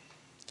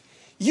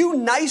 you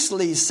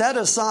nicely set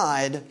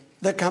aside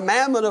the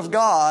commandment of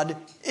God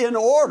in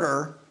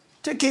order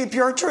to keep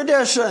your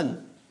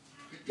tradition.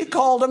 He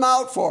called them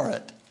out for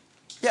it.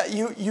 Yeah,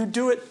 you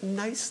do it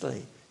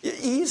nicely,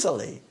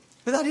 easily,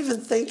 without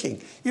even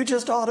thinking. You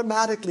just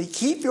automatically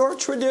keep your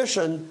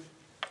tradition,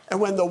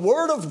 and when the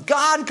Word of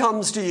God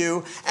comes to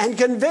you and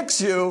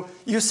convicts you,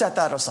 you set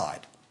that aside.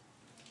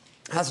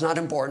 That's not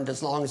important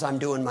as long as I'm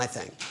doing my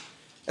thing.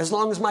 As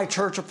long as my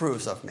church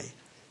approves of me.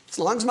 As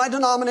long as my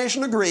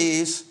denomination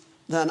agrees,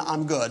 then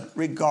I'm good,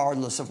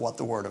 regardless of what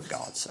the Word of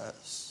God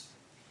says.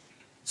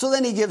 So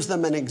then he gives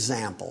them an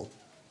example.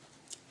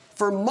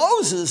 For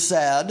Moses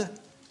said,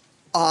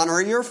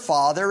 honor your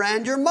father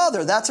and your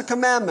mother. That's a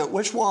commandment.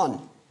 Which one?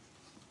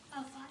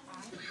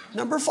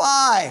 Number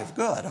 5.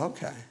 Good,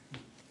 okay.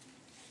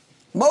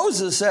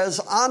 Moses says,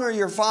 honor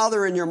your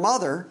father and your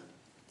mother.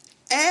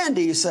 And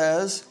he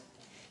says,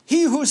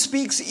 he who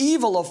speaks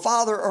evil of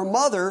father or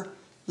mother,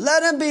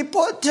 let him be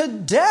put to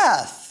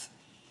death.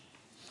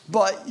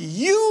 But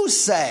you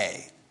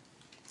say,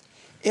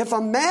 if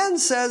a man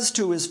says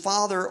to his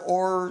father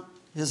or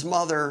his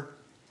mother,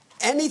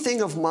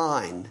 anything of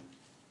mine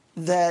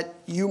that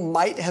you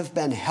might have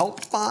been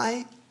helped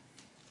by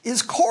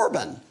is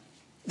Corban.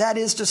 That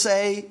is to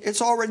say,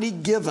 it's already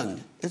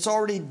given. It's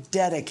already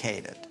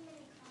dedicated.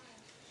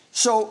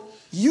 So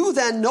you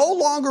then no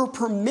longer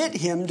permit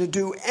him to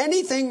do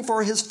anything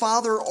for his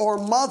father or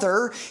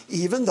mother,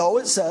 even though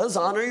it says,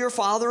 honor your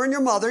father and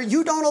your mother.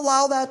 You don't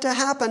allow that to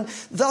happen.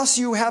 Thus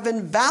you have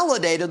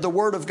invalidated the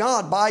Word of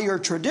God by your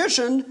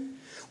tradition,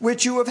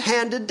 which you have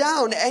handed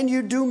down, and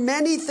you do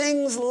many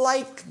things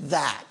like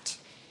that.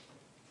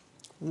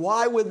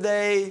 Why would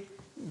they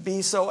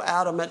be so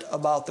adamant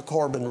about the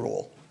Corban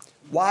rule?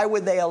 Why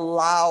would they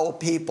allow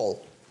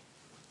people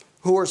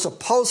who are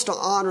supposed to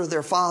honor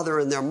their father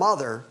and their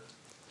mother,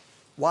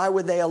 why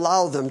would they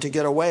allow them to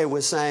get away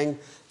with saying,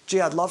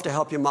 gee, I'd love to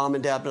help you, Mom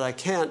and Dad, but I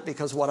can't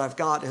because what I've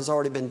got has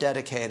already been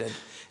dedicated.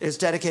 It's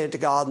dedicated to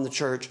God and the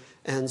church,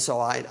 and so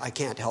I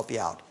can't help you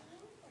out.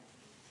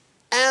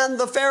 And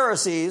the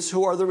Pharisees,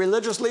 who are the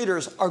religious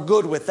leaders, are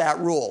good with that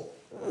rule.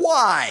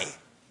 Why?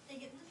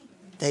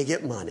 They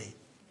get money.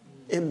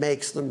 It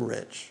makes them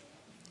rich.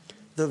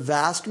 The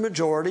vast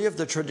majority of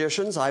the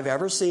traditions I've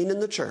ever seen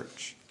in the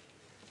church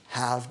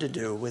have to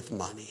do with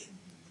money.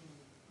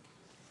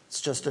 It's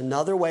just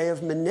another way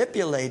of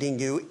manipulating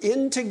you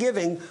into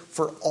giving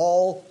for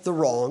all the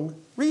wrong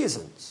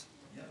reasons.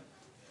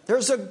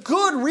 There's a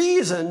good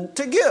reason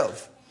to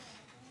give.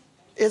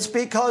 It's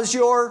because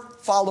you're,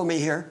 follow me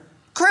here,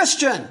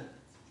 Christian.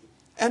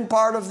 And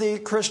part of the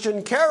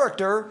Christian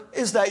character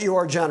is that you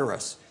are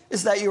generous,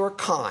 is that you are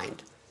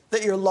kind,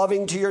 that you're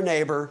loving to your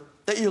neighbor,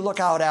 that you look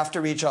out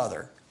after each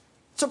other.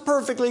 It's a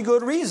perfectly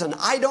good reason.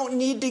 I don't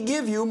need to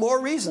give you more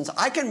reasons.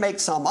 I can make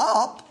some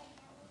up.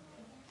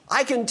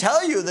 I can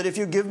tell you that if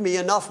you give me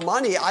enough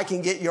money, I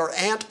can get your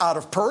aunt out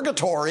of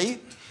purgatory.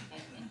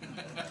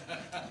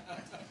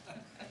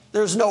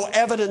 There's no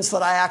evidence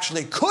that I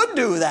actually could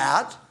do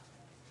that.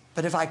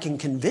 But if I can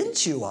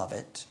convince you of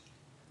it,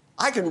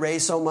 I can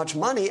raise so much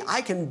money,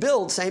 I can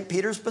build St.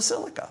 Peter's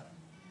Basilica.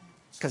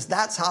 Because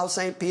that's how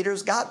St.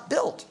 Peter's got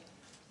built.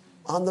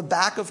 On the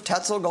back of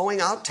Tetzel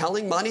going out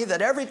telling money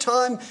that every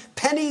time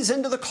pennies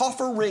into the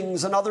coffer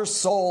rings, another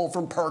soul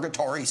from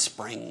purgatory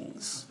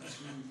springs.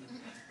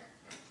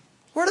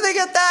 Where do they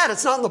get that?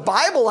 It's not in the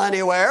Bible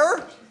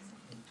anywhere.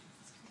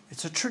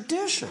 It's a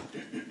tradition.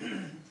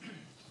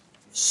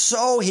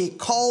 So he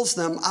calls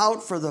them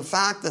out for the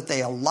fact that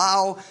they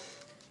allow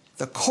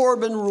the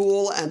Corban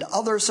rule and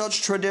other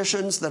such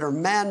traditions that are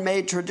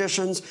man-made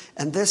traditions,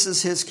 and this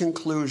is his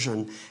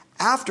conclusion.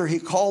 After he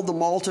called the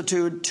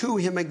multitude to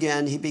him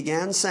again, he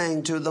began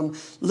saying to them,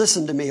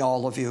 "Listen to me,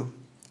 all of you,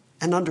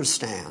 and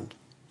understand.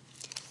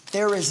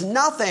 There is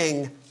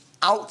nothing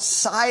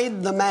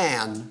outside the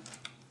man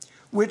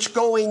which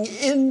going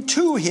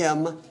into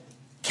him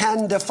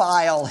can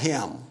defile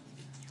him,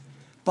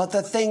 but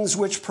the things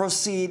which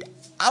proceed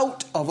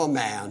out of a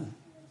man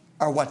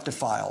are what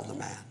defile the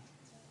man."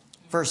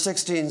 Verse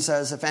 16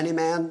 says, "If any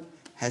man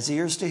has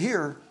ears to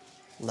hear,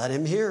 let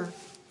him hear."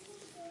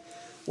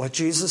 What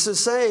Jesus is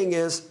saying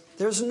is,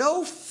 there's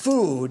no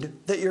food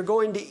that you're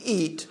going to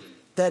eat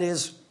that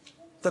is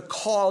the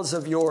cause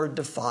of your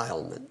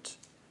defilement.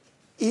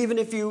 Even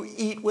if you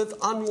eat with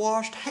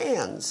unwashed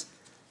hands,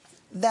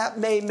 that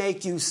may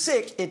make you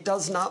sick. It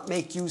does not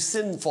make you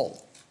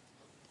sinful.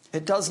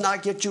 It does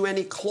not get you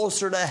any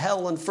closer to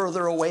hell and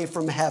further away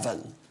from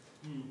heaven.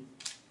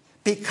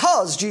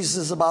 Because, Jesus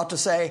is about to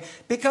say,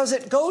 because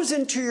it goes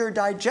into your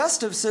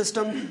digestive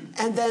system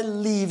and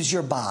then leaves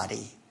your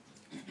body.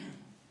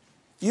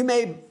 You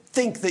may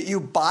think that you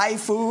buy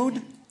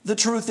food. The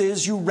truth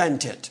is you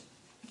rent it.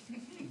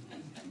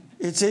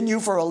 It's in you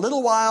for a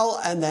little while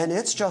and then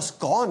it's just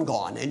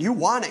gone, and you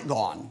want it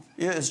gone.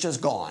 It's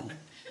just gone.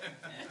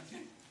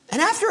 And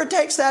after it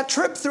takes that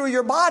trip through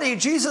your body,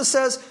 Jesus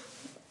says,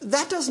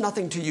 that does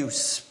nothing to you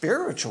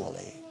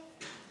spiritually.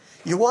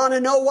 You want to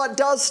know what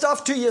does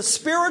stuff to you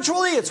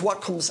spiritually? It's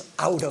what comes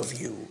out of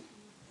you.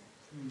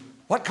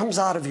 What comes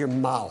out of your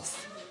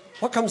mouth?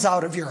 What comes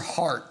out of your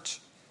heart?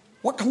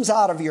 What comes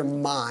out of your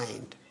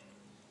mind?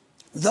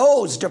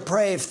 Those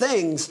depraved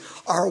things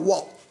are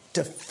what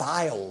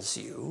defiles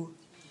you.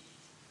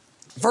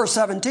 Verse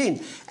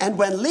 17, "And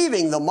when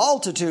leaving the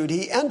multitude,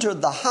 he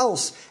entered the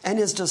house, and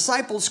his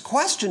disciples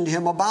questioned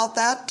him about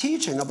that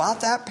teaching,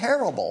 about that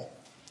parable.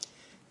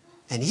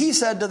 And he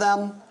said to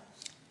them,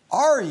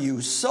 'Are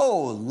you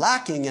so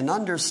lacking in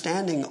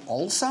understanding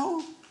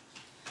also?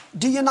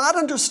 Do you not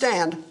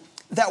understand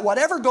that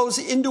whatever goes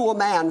into a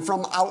man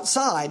from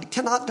outside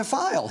cannot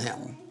defile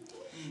him?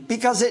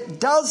 Because it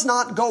does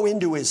not go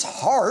into his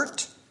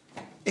heart,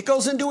 it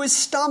goes into his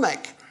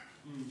stomach,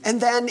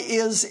 and then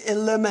is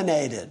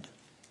eliminated.'"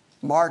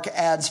 Mark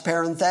adds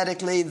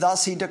parenthetically,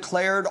 "Thus he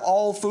declared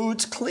all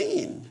foods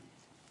clean."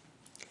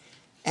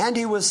 And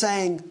he was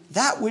saying,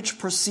 that which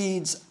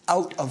proceeds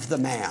out of the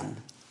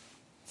man,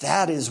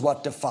 that is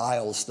what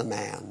defiles the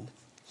man.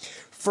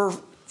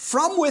 For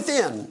from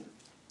within,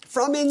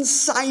 from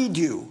inside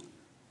you,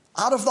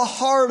 out of the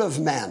heart of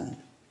men,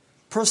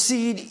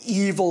 proceed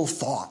evil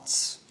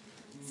thoughts,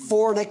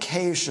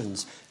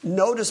 fornications.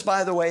 Notice,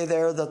 by the way,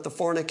 there that the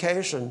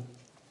fornication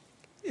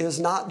is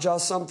not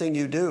just something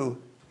you do.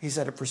 He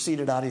said it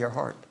proceeded out of your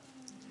heart.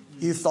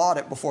 You thought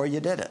it before you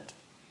did it.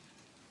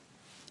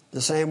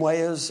 The same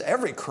way as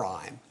every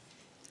crime.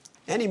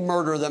 Any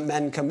murder that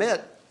men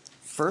commit,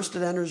 first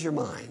it enters your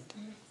mind.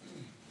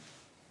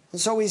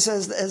 And so he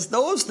says, as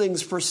those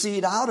things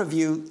proceed out of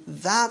you,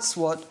 that's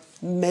what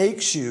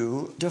makes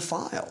you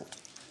defiled.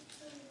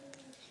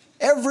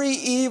 Every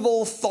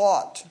evil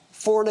thought,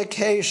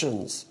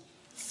 fornications,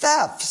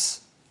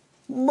 thefts,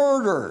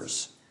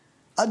 murders,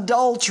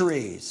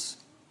 adulteries,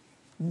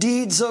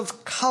 deeds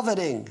of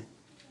coveting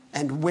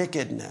and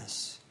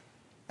wickedness,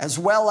 as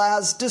well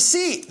as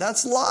deceit,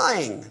 that's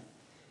lying,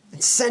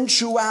 and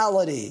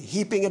sensuality,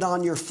 heaping it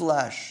on your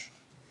flesh,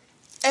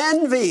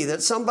 envy,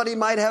 that somebody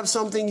might have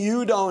something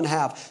you don't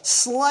have,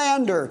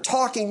 slander,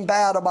 talking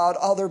bad about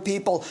other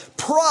people,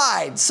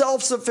 pride,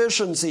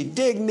 self-sufficiency,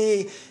 dig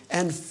me,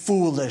 and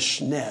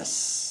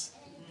foolishness.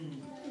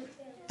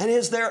 And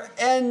is there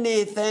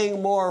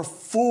anything more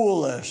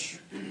foolish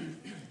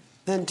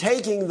than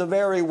taking the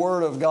very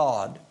word of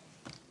God,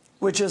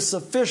 which is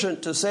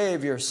sufficient to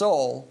save your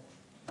soul,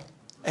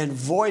 and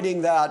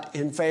voiding that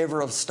in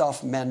favor of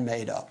stuff men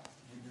made up?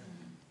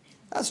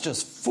 That's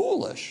just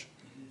foolish.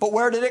 But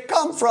where did it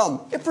come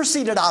from? It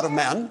proceeded out of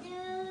men.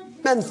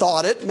 Men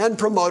thought it, men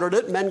promoted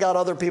it, men got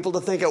other people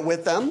to think it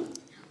with them.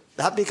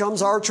 That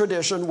becomes our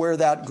tradition. We're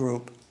that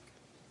group.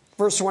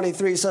 Verse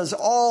 23 says,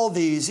 "All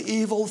these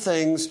evil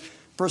things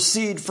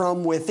proceed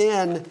from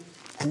within,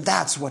 and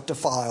that's what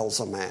defiles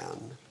a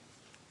man.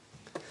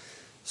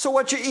 So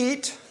what you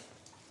eat,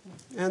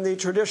 and the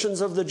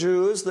traditions of the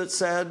Jews that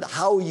said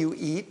how you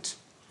eat,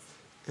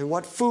 and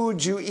what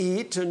food you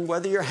eat, and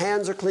whether your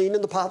hands are clean,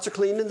 and the pots are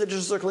clean, and the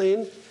dishes are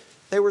clean,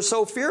 they were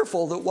so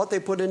fearful that what they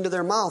put into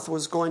their mouth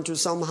was going to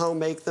somehow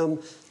make them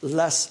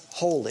less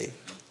holy.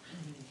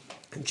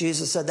 And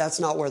Jesus said that's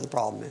not where the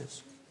problem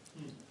is.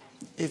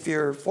 If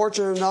you're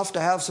fortunate enough to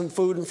have some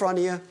food in front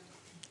of you,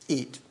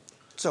 eat.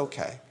 It's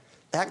okay.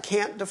 That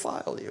can't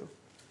defile you.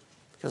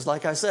 Because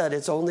like I said,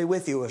 it's only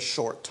with you a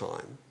short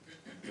time.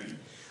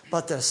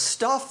 But the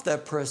stuff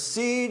that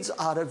proceeds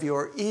out of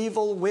your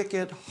evil,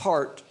 wicked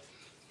heart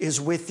is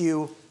with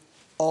you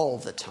all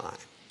the time.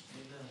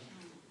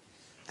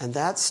 And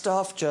that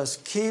stuff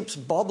just keeps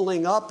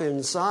bubbling up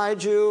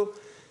inside you,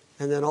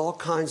 and then all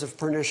kinds of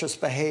pernicious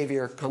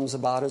behavior comes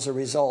about as a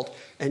result.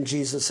 And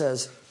Jesus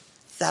says,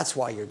 that's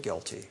why you're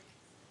guilty.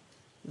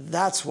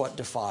 That's what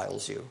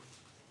defiles you.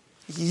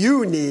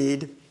 You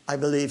need, I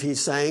believe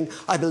he's saying,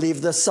 I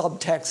believe the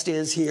subtext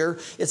is here.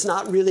 It's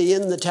not really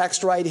in the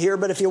text right here,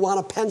 but if you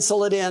want to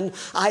pencil it in,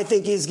 I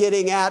think he's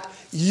getting at,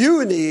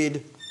 you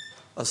need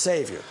a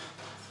Savior.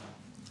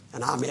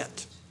 And I'm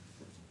it.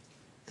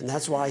 And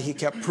that's why he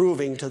kept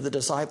proving to the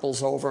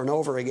disciples over and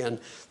over again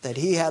that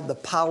he had the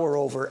power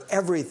over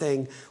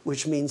everything,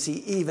 which means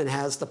he even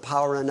has the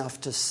power enough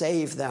to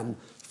save them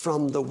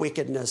from the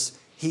wickedness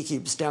he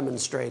keeps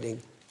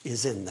demonstrating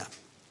is in them.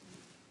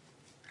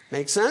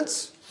 Make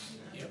sense?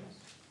 Yep.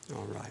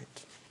 All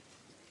right.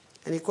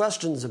 Any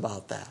questions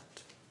about that?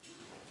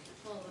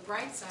 Well, the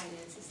bright side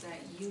is that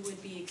you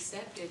would be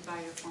accepted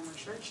by your former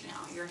church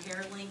now, your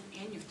hair length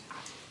and your tie.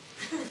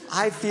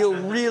 I feel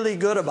really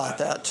good about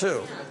that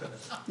too.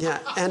 Yeah,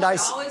 and I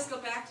always go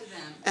back to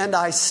them. And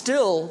I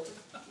still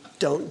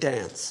don't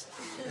dance.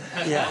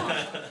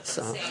 Yeah.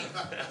 So, Same.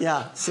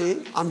 yeah,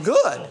 see? I'm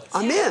good.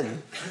 I'm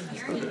in.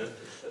 You're in.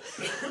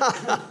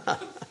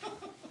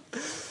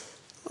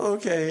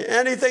 Okay,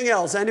 anything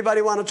else?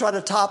 Anybody want to try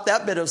to top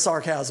that bit of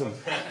sarcasm?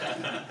 It's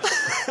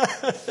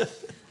kind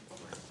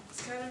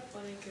of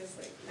funny because,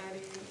 like, not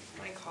even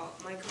my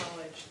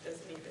college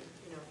doesn't even,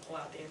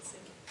 allow dancing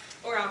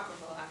or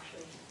alcohol,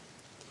 actually.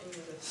 Any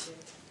of those two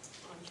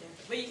on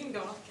campus. But you can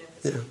go off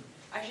campus.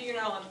 Yeah. Actually, you're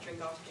not allowed to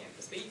drink off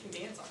campus, but you can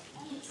dance off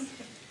campus.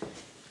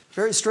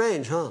 Very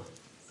strange, huh?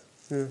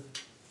 Yeah.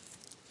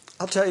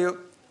 I'll tell you,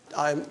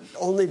 I'm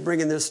only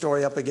bringing this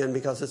story up again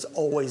because it's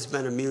always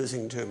been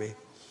amusing to me.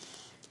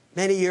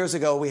 Many years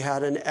ago, we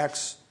had an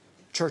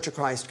ex-Church of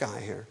Christ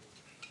guy here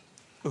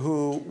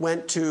who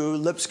went to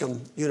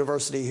Lipscomb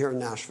University here in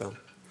Nashville,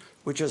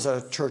 which is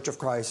a Church of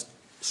Christ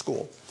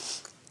school.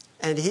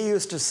 And he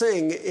used to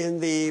sing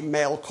in the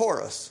male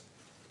chorus.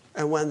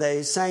 And when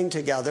they sang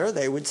together,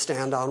 they would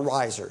stand on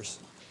risers.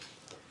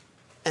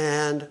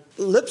 And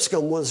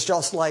Lipscomb was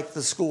just like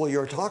the school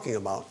you're talking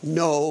about.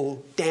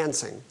 No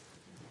dancing.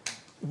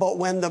 But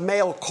when the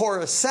male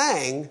chorus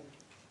sang,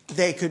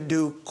 they could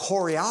do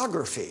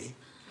choreography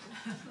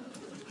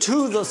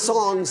to the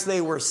songs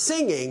they were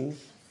singing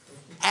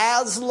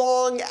as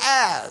long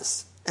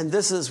as, and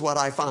this is what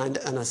I find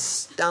an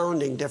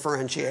astounding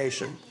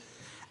differentiation,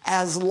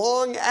 as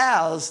long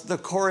as the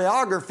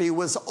choreography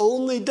was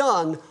only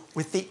done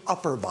with the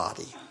upper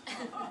body.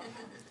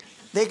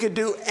 They could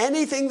do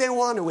anything they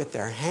wanted with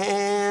their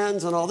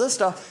hands and all this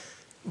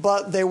stuff,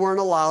 but they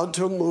weren't allowed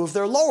to move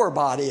their lower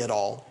body at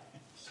all.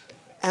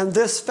 And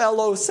this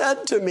fellow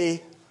said to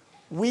me,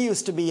 we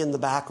used to be in the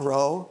back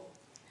row,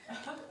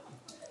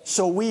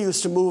 so we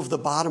used to move the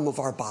bottom of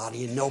our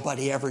body and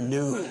nobody ever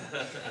knew.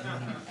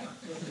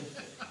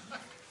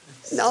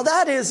 Now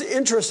that is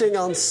interesting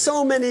on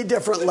so many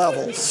different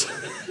levels.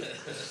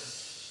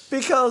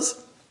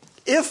 Because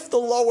if the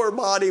lower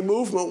body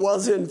movement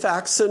was in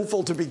fact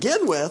sinful to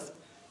begin with,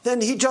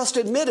 then he just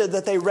admitted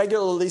that they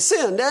regularly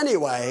sinned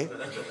anyway.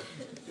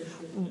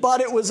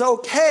 But it was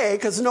okay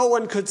because no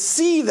one could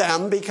see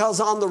them because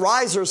on the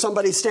riser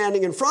somebody's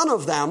standing in front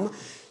of them.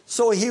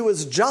 So he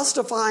was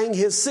justifying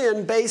his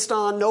sin based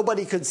on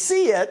nobody could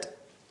see it.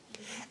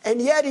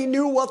 And yet he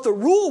knew what the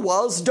rule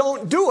was,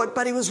 don't do it,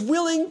 but he was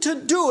willing to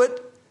do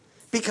it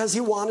because he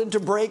wanted to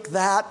break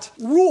that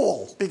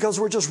rule. Because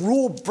we're just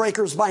rule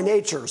breakers by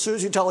nature. As soon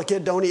as you tell a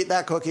kid don't eat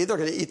that cookie, they're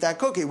going to eat that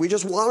cookie. We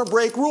just want to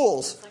break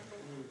rules.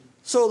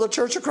 So the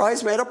Church of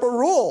Christ made up a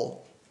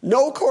rule.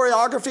 No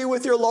choreography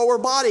with your lower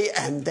body.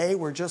 And they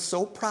were just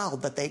so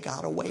proud that they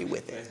got away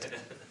with it.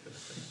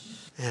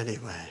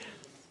 Anyway,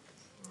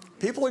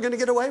 people are going to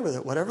get away with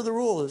it. Whatever the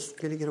rule is,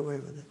 going to get away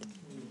with it.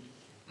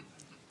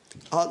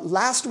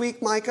 Last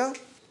week, Micah,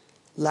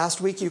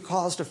 you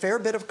caused a fair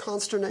bit of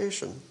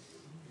consternation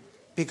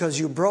because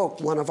you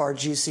broke one of our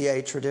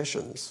GCA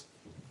traditions.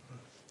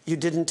 You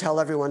didn't tell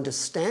everyone to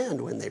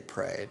stand when they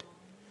prayed.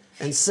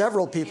 And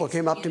several people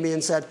came up to me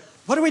and said,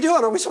 what are we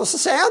doing? Are we supposed to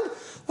stand?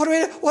 What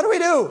do we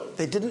do?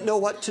 They didn't know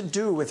what to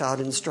do without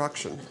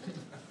instruction.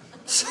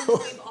 So,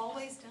 We've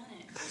always done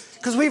it.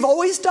 because we've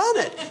always done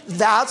it.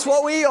 That's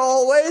what we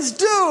always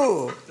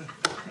do.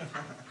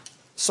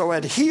 So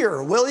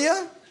adhere, will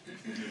you?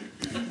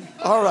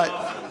 All right.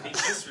 He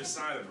just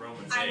recited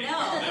Romans 8. I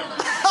know.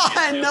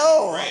 I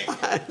know.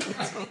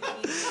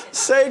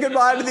 Say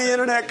goodbye to the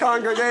internet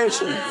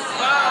congregation.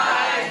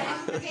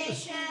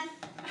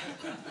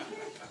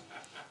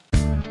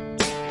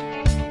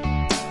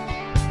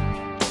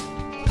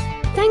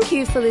 Thank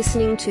you for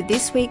listening to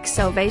this week's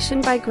Salvation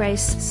by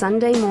Grace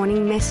Sunday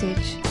morning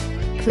message.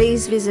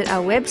 Please visit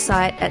our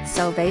website at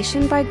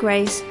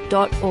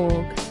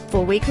salvationbygrace.org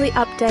for weekly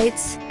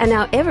updates and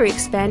our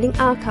ever-expanding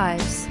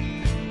archives.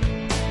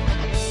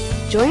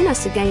 Join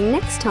us again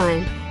next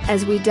time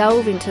as we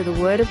delve into the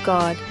Word of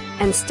God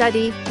and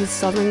study His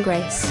sovereign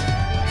grace.